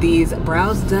these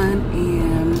brows done,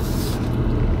 and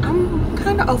I'm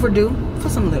kind of overdue for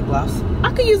some lip gloss.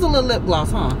 I could use a little lip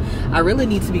gloss, huh? I really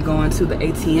need to be going to the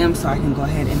ATM so I can go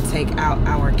ahead and take out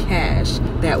our cash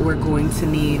that we're going to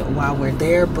need while we're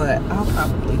there, but I'll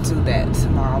probably do that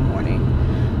tomorrow morning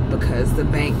because the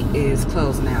bank is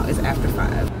closed now. It's after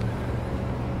 5.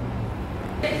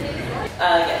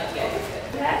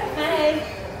 Yeah. Hi.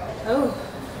 Oh.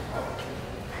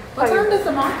 What time does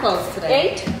the mall close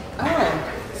today? 8.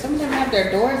 Oh. Some of them have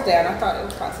their doors down. I thought it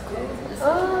was about to close.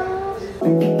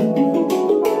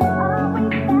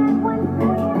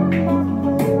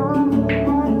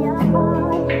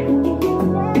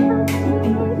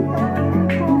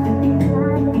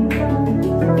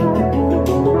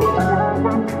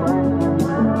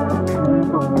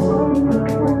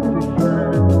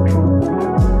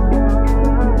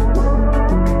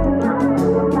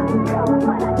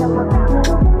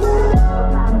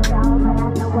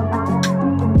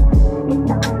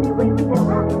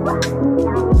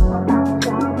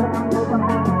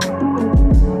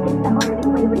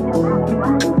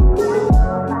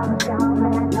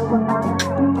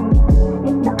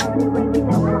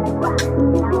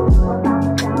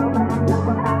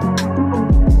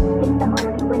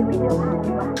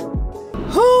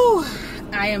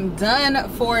 am done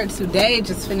for today.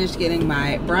 Just finished getting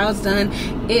my brows done.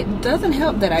 It doesn't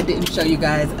help that I didn't show you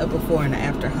guys a before and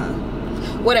after, huh?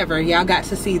 Whatever, y'all got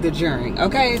to see the during.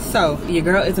 Okay, so your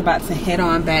girl is about to head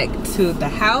on back to the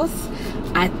house.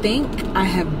 I think I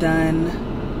have done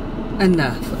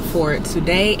enough for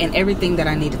today and everything that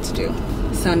I needed to do.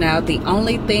 So now the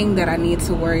only thing that I need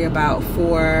to worry about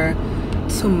for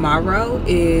tomorrow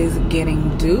is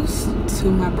getting Deuce to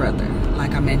my brother,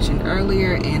 like I mentioned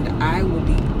earlier, and I will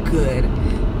be good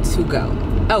to go.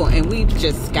 Oh, and we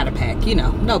just gotta pack, you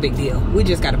know, no big deal. We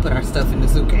just gotta put our stuff in the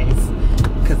suitcase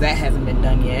because that hasn't been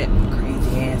done yet.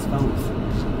 Crazy ass folks.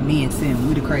 Me and Sim,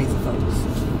 we the crazy folks.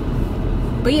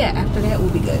 But yeah, after that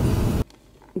we'll be good.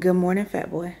 Good morning,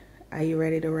 fat boy. Are you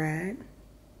ready to ride?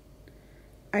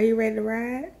 Are you ready to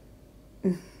ride?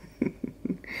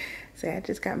 See, I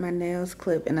just got my nails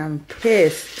clipped and I'm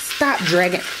pissed. Stop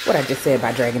dragging. What I just said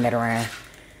about dragging that around.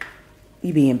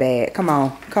 You being bad. Come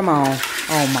on. Come on.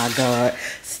 Oh my God.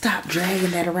 Stop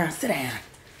dragging that around. Sit down.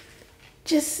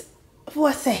 Just for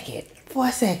a second. For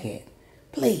a second.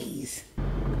 Please.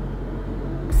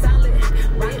 Solid,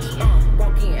 bitch,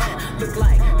 walk in. Look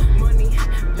like money,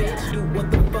 bitch. Do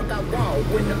what the fuck I want.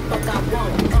 When the fuck I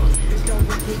want.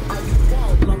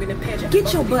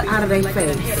 Get your butt out of their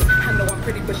face. I know I'm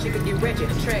pretty, but she could get wretched.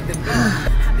 I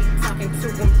be talking to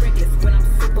them reckless when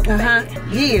I'm super bad.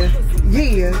 Yeah.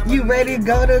 You ready to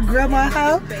go to grandma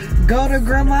house? Go to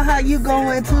grandma house? You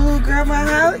going to grandma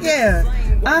house? Yeah.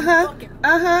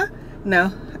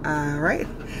 No. Alright.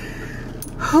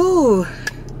 Whew.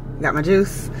 Got my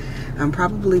juice. I'm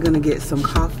probably gonna get some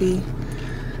coffee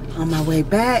on my way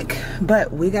back,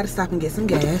 but we gotta stop and get some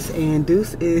gas, and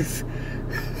Deuce is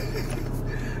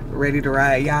ready to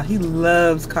ride, y'all. He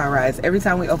loves car rides. Every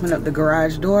time we open up the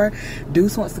garage door,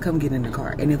 Deuce wants to come get in the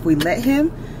car, and if we let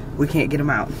him, we can't get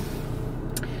him out.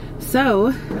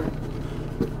 So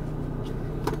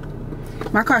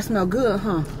my car smell good,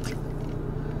 huh?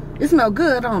 It smell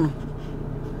good, don't it?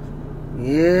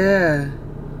 Yeah.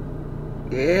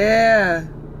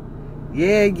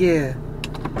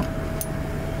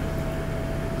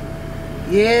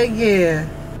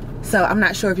 So I'm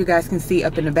not sure if you guys can see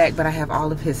up in the back, but I have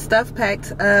all of his stuff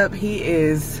packed up. He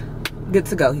is good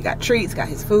to go. He got treats, got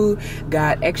his food,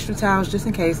 got extra towels just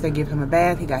in case they give him a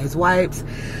bath. He got his wipes,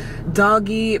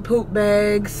 doggy poop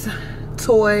bags,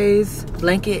 toys,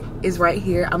 blanket is right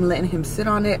here. I'm letting him sit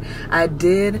on it. I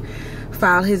did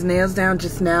file his nails down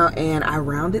just now and I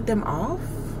rounded them off.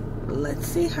 Let's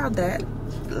see how that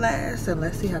lasts and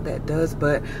let's see how that does,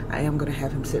 but I am gonna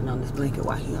have him sitting on this blanket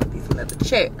while he on these leather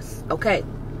chairs. Okay.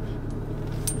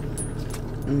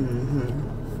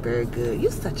 Very good.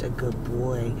 You're such a good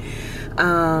boy.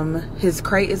 His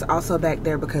crate is also back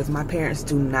there because my parents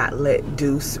do not let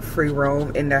Deuce free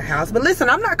roam in their house. But listen,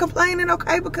 I'm not complaining,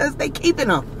 okay, because they keeping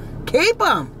him. Keep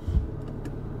him.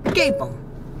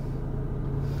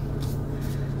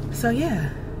 So yeah,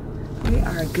 we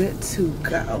are good to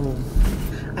go.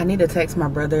 I need to text my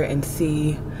brother and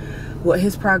see what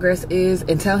his progress is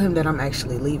and tell him that I'm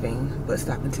actually leaving, but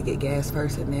stopping to get gas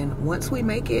first, and then once we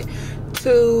make it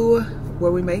to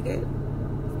where we make it,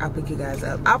 I'll pick you guys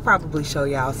up. I'll probably show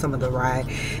y'all some of the ride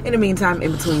in the meantime,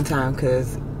 in between time,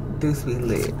 because Deuce be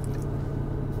lit.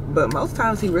 But most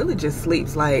times he really just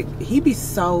sleeps. Like, he be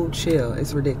so chill,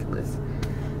 it's ridiculous.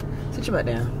 Sit your butt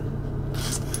down.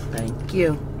 Thank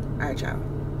you. All right, y'all.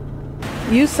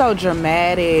 You so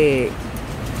dramatic.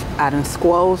 I done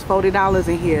squoze $40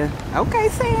 in here. Okay,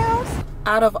 Sam's.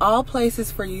 Out of all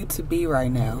places for you to be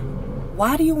right now,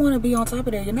 why do you want to be on top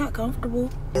of there? You're not comfortable.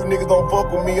 You niggas don't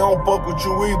fuck with me, I don't fuck with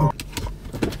you either.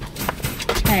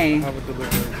 Hey,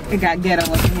 it got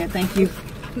ghetto up in here. Thank you.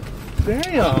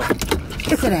 Damn.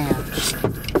 Sit down.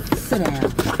 Sit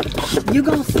down. You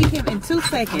gonna see him in 2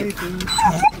 seconds.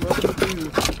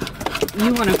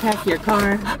 You want to pack your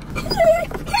car?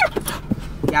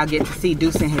 Y'all get to see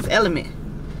Deuce in his element.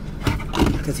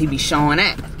 Because he be showing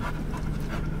that.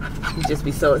 He just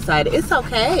be so excited. It's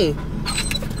okay. You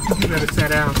better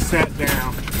sit down. Sat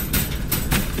down.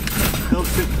 Don't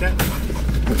sit down.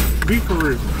 Be for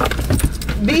real.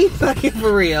 Be fucking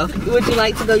for real. Would you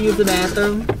like to go use the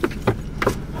bathroom?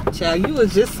 Child, you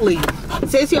was just asleep.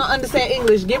 Since you don't understand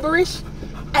English gibberish.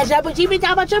 Don't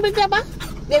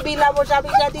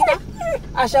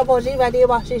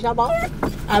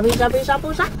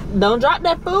drop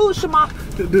that food, Shema.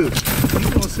 Dude, you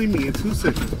gonna see me in 2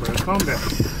 seconds, bro. Calm down.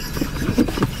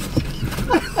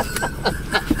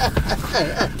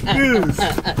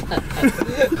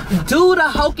 Do the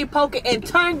hokey pokey and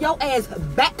turn your ass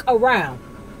back around.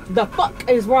 The fuck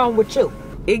is wrong with you?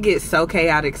 It gets so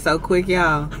chaotic so quick,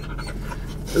 y'all.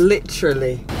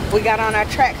 Literally. We got on our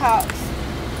track hawks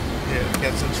Yeah,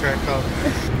 got some track off.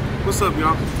 What's up,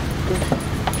 y'all?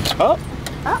 Oh.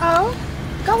 Uh-oh.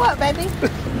 Go up, baby.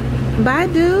 Bye,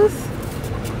 Deuce.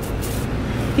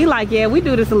 He like, yeah, we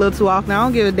do this a little too often. I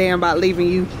don't give a damn about leaving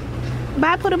you.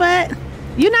 Bye, put a butt.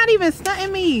 You're not even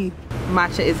stunting me.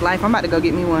 Matcha is life. I'm about to go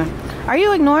get me one. Are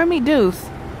you ignoring me? Deuce.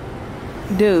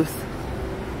 Deuce.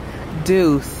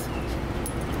 Deuce.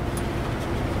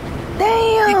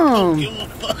 Damn.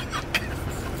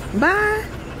 Bye.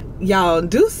 Y'all,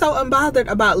 Deuce so unbothered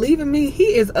about leaving me.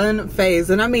 He is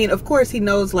unfazed. And I mean, of course, he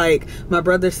knows like my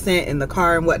brother sent in the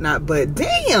car and whatnot, but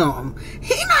damn,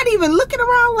 he not even looking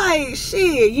around like,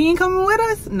 shit, you ain't coming with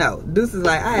us? No, Deuce is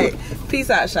like, all right,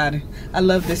 peace out, Shani. I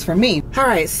love this for me. All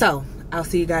right, so I'll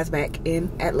see you guys back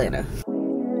in Atlanta.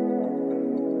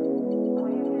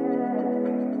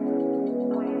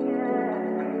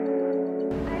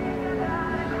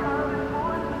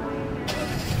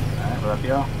 What up,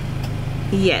 y'all?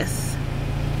 Yes.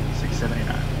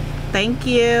 $6.79. Thank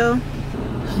you.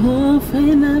 Oh,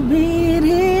 finna beat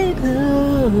it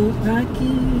up,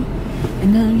 Rocky.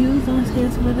 And now you don't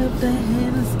hit split up the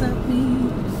hand and stop me.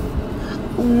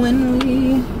 When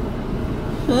we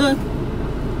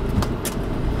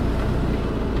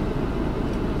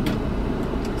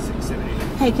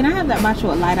 $6.78. Hey, can I have that matcha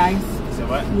with light ice? So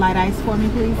what? Light ice for me,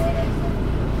 please.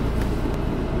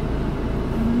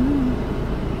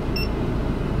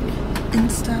 And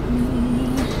stop me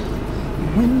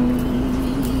when we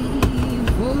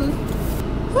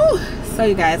So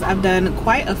you guys, I've done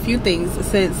quite a few things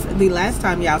since the last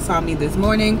time y'all saw me this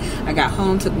morning. I got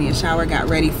home, took me a shower, got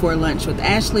ready for lunch with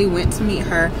Ashley, went to meet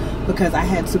her because I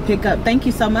had to pick up, thank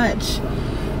you so much,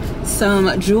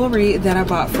 some jewelry that I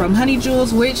bought from Honey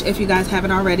Jewels, which if you guys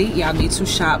haven't already, y'all need to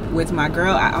shop with my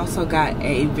girl. I also got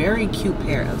a very cute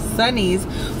pair of sunnies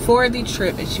for the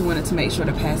trip, and she wanted to make sure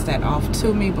to pass that off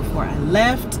to me before I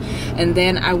left. And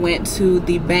then I went to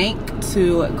the bank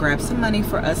to grab some money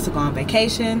for us to go on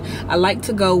vacation. I like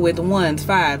to go with 1s,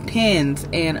 5, 10s,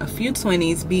 and a few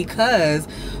 20s because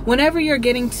whenever you're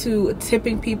getting to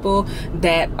tipping people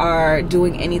that are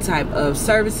doing any type of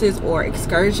services or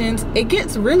excursions, it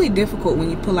gets really difficult when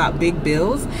you pull out big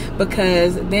bills,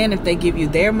 because then if they give you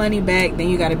their money back, then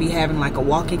you got to be having like a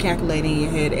walking calculator in your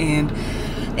head, and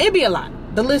it'd be a lot.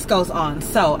 The list goes on.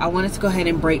 So I wanted to go ahead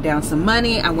and break down some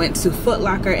money. I went to Foot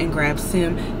Locker and grabbed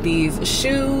Sim these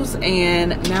shoes,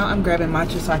 and now I'm grabbing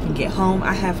matcha so I can get home.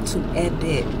 I have to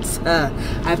edit. I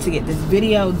have to get this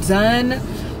video done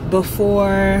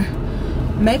before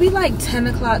maybe like 10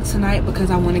 o'clock tonight because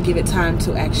I want to give it time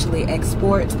to actually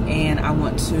export, and I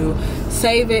want to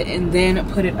save it and then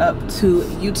put it up to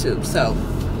YouTube. So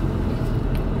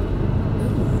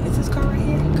is this car right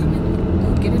here? Come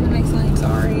in. Get in the next lane.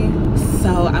 Sorry.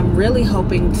 So I'm really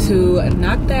hoping to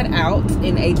knock that out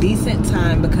in a decent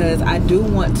time because I do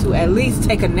want to at least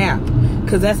take a nap,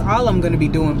 because that's all I'm going to be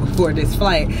doing before this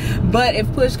flight. But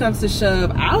if push comes to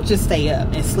shove, I'll just stay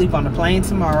up and sleep on the plane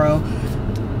tomorrow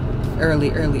early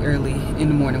in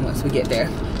the morning once we get there.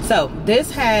 So this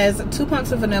has 2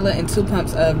 pumps of vanilla and 2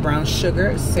 pumps of brown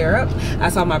sugar syrup. I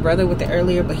saw my brother with it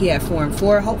earlier, but he had 4 and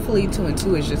 4. Hopefully 2 and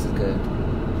 2 is just as good.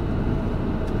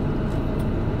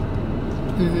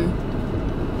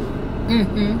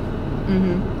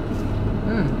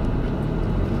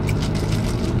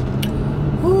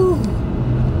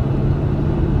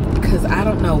 Because I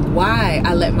don't know why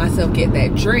I let myself get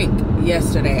that drink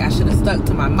yesterday. I should have stuck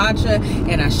to my matcha,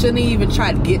 and I shouldn't even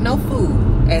try to get no food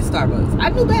at Starbucks. I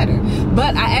knew better.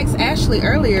 But I asked Ashley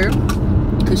earlier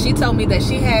because she told me that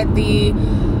she had the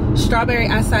strawberry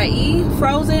acai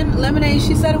frozen lemonade.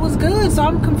 She said it was good, so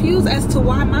I'm confused as to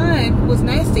why mine was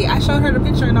nasty. I showed her the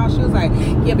picture and all. She was like,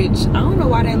 yeah, bitch, I don't know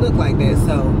why they look like this.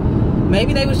 So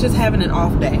maybe they was just having an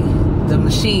off day. The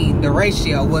machine, the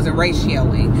ratio wasn't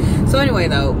ratioing. So anyway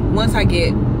though, once I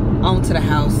get onto the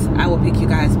house, I will pick you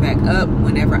guys back up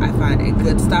whenever I find a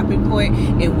good stopping point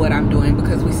in what I'm doing,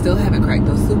 because we still haven't cracked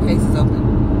those suitcases open.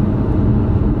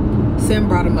 Sim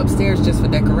brought them upstairs just for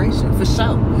decoration, for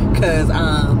sure, because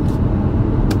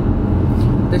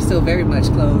they're still very much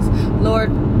closed.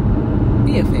 Lord,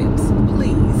 be a fence,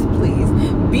 please, please.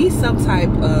 Be some type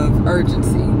of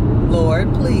urgency.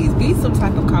 Lord, please, be some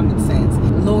type of common sense.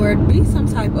 Lord, be some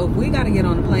type of, we gotta get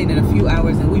on the plane in a few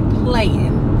hours and we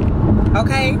playing.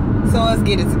 Okay, so let's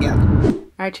get it together. All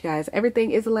right, you guys, everything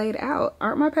is laid out.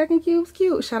 Aren't my packing cubes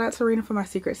cute? Shout out to Serena for my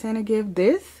Secret Santa gift.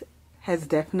 This has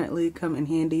definitely come in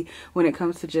handy when it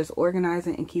comes to just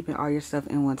organizing and keeping all your stuff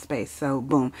in one space. So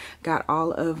boom, got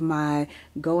all of my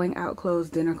going out clothes,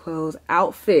 dinner clothes,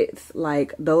 outfits,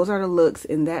 like those are the looks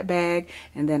in that bag.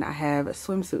 And then I have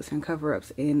swimsuits and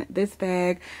cover-ups in this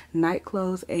bag, night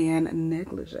clothes and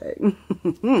negligee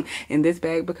in this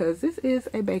bag, because this is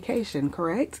a vacation,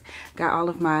 correct? Got all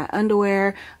of my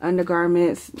underwear,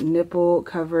 undergarments, nipple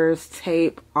covers,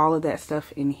 tape, all of that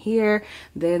stuff in here.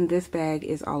 Then this bag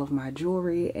is all of my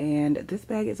jewelry, and this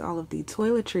bag is all of the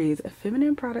toiletries,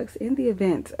 feminine products in the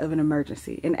event of an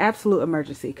emergency, an absolute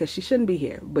emergency, because she shouldn't be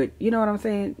here, but you know what I'm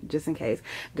saying, just in case.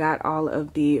 Got all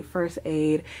of the first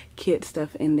aid kit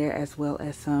stuff in there, as well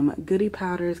as some goodie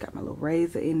powders. Got my little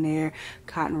razor in there,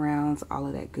 cotton rounds, all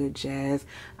of that good jazz,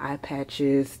 eye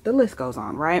patches, the list goes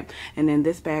on, right? And then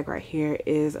this bag right here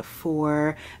is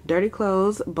for dirty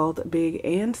clothes, both big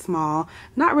and small.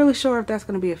 Not really sure if that's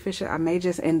going to be efficient. I may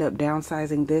just end up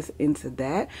downsizing this into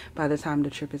that by the time the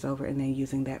trip is over, and then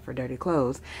using that for dirty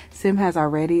clothes. Sim has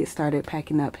already started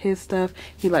packing up his stuff.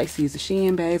 He likes to use the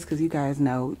Shein bags because you guys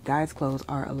know guys' clothes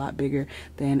are a lot bigger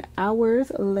than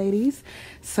ours, ladies.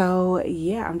 So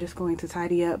yeah, I'm just going to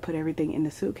tidy up, put everything in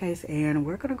the suitcase, and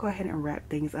we're going to go ahead and wrap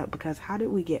things up, because how did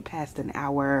we get past an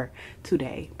hour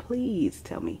today? Please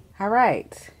tell me. All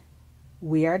right,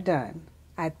 we are done.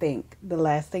 I think the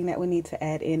last thing that we need to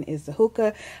add in is the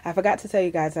hookah. I forgot to tell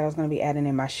you guys that I was going to be adding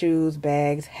in my shoes,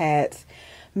 bags, hats,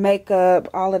 makeup,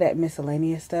 all of that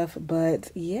miscellaneous stuff.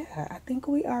 But yeah, I think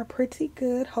we are pretty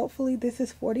good. Hopefully this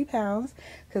is 40 pounds,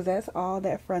 because that's all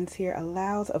that Frontier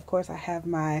allows. Of course, I have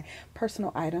my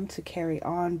personal item to carry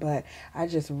on, but I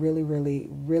just really, really,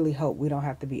 really hope we don't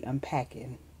have to be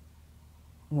unpacking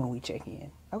when we check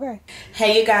in. Okay.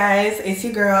 Hey you guys, it's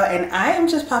your girl, and I am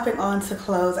just popping on to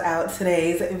close out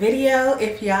today's video.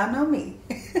 If y'all know me,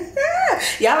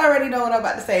 y'all already know what I'm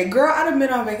about to say. Girl, I done been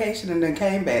on vacation and then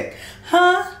came back.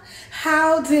 Huh?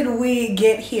 How did we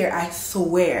get here? I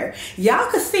swear. Y'all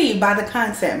could see by the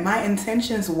content, my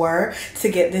intentions were to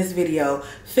get this video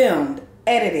filmed,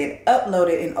 edited,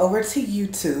 uploaded, and over to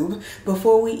YouTube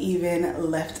before we even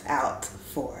left out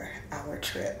for our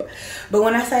trip. But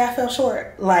when I say I fell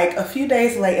short, like a few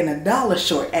days late and $1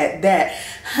 short at that,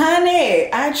 honey,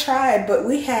 I tried, but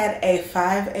we had a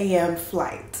 5 a.m.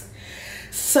 flight.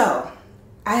 So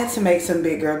I had to make some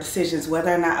big girl decisions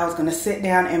whether or not I was going to sit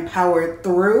down and power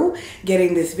through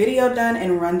getting this video done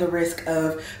and run the risk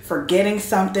of forgetting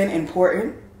something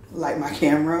important like my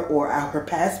camera or our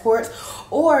passports,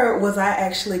 or was I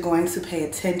actually going to pay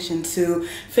attention to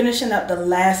finishing up the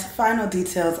last final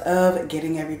details of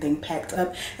getting everything packed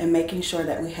up and making sure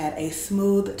that we had a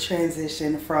smooth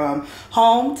transition from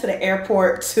home to the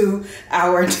airport to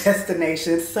our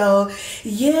destination. So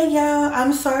yeah, y'all,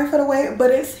 I'm sorry for the wait,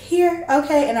 but it's here,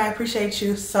 okay? And I appreciate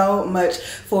you so much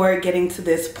for getting to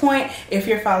this point. If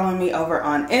you're following me over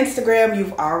on Instagram,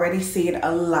 you've already seen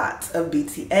a lot of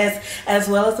BTS as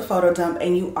well as the photo dump,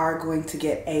 and you are going to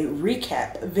get a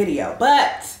recap video.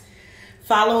 But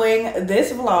following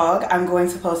this vlog, I'm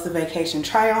going to post the vacation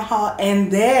try on haul,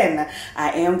 and then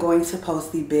I am going to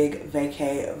post the big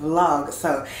vacay vlog.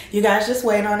 So you guys just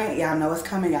wait on it. Y'all know it's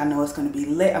coming. Y'all know it's going to be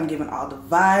lit. I'm giving all the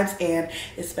vibes, and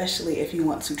especially if you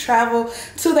want to travel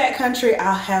to that country,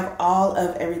 I'll have all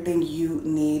of everything you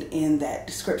need in that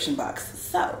description box.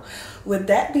 So with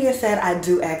that being said, I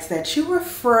do ask that you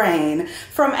refrain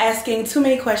from asking too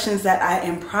many questions that I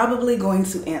am probably going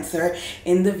to answer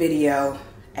in the video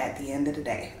at the end of the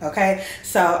day, okay?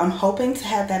 So I'm hoping to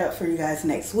have that up for you guys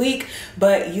next week,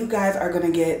 but you guys are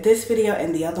gonna get this video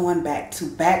and the other one back to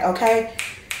back, okay?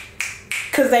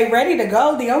 Because they ready to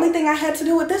go. The only thing I had to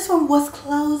do with this one was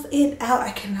close it out.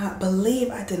 I cannot believe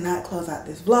I did not close out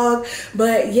this vlog.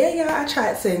 But yeah, y'all, I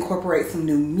tried to incorporate some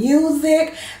new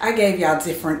music. I gave y'all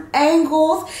different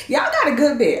angles. Y'all got a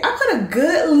good bit. I put a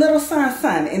good little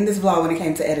sun in this vlog when it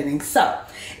came to editing. So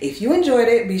if you enjoyed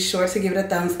it, be sure to give it a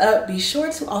thumbs up. Be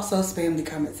sure to also spam the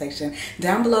comment section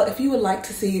down below if you would like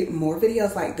to see more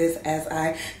videos like this as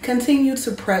I continue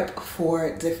to prep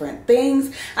for different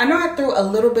things. I know I threw a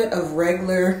little bit of regular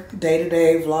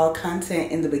day-to-day vlog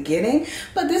content in the beginning,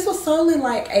 but this was solely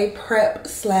like a prep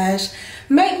slash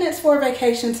maintenance for a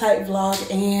vacation type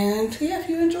vlog. And yeah, if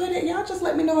you enjoyed it, y'all just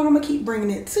let me know and I'm gonna keep bringing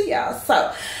it to y'all.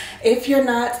 So if you're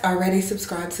not already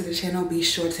subscribed to the channel, be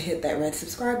sure to hit that red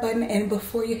subscribe button, and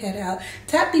before you head out,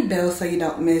 tap the bell so you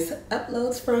don't miss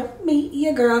uploads from me,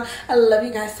 your girl. I love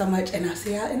you guys so much, and I'll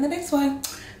see y'all in the next one.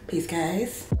 Peace,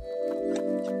 guys.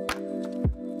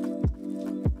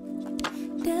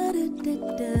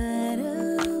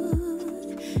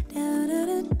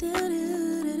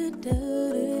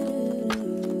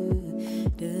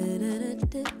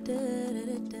 Da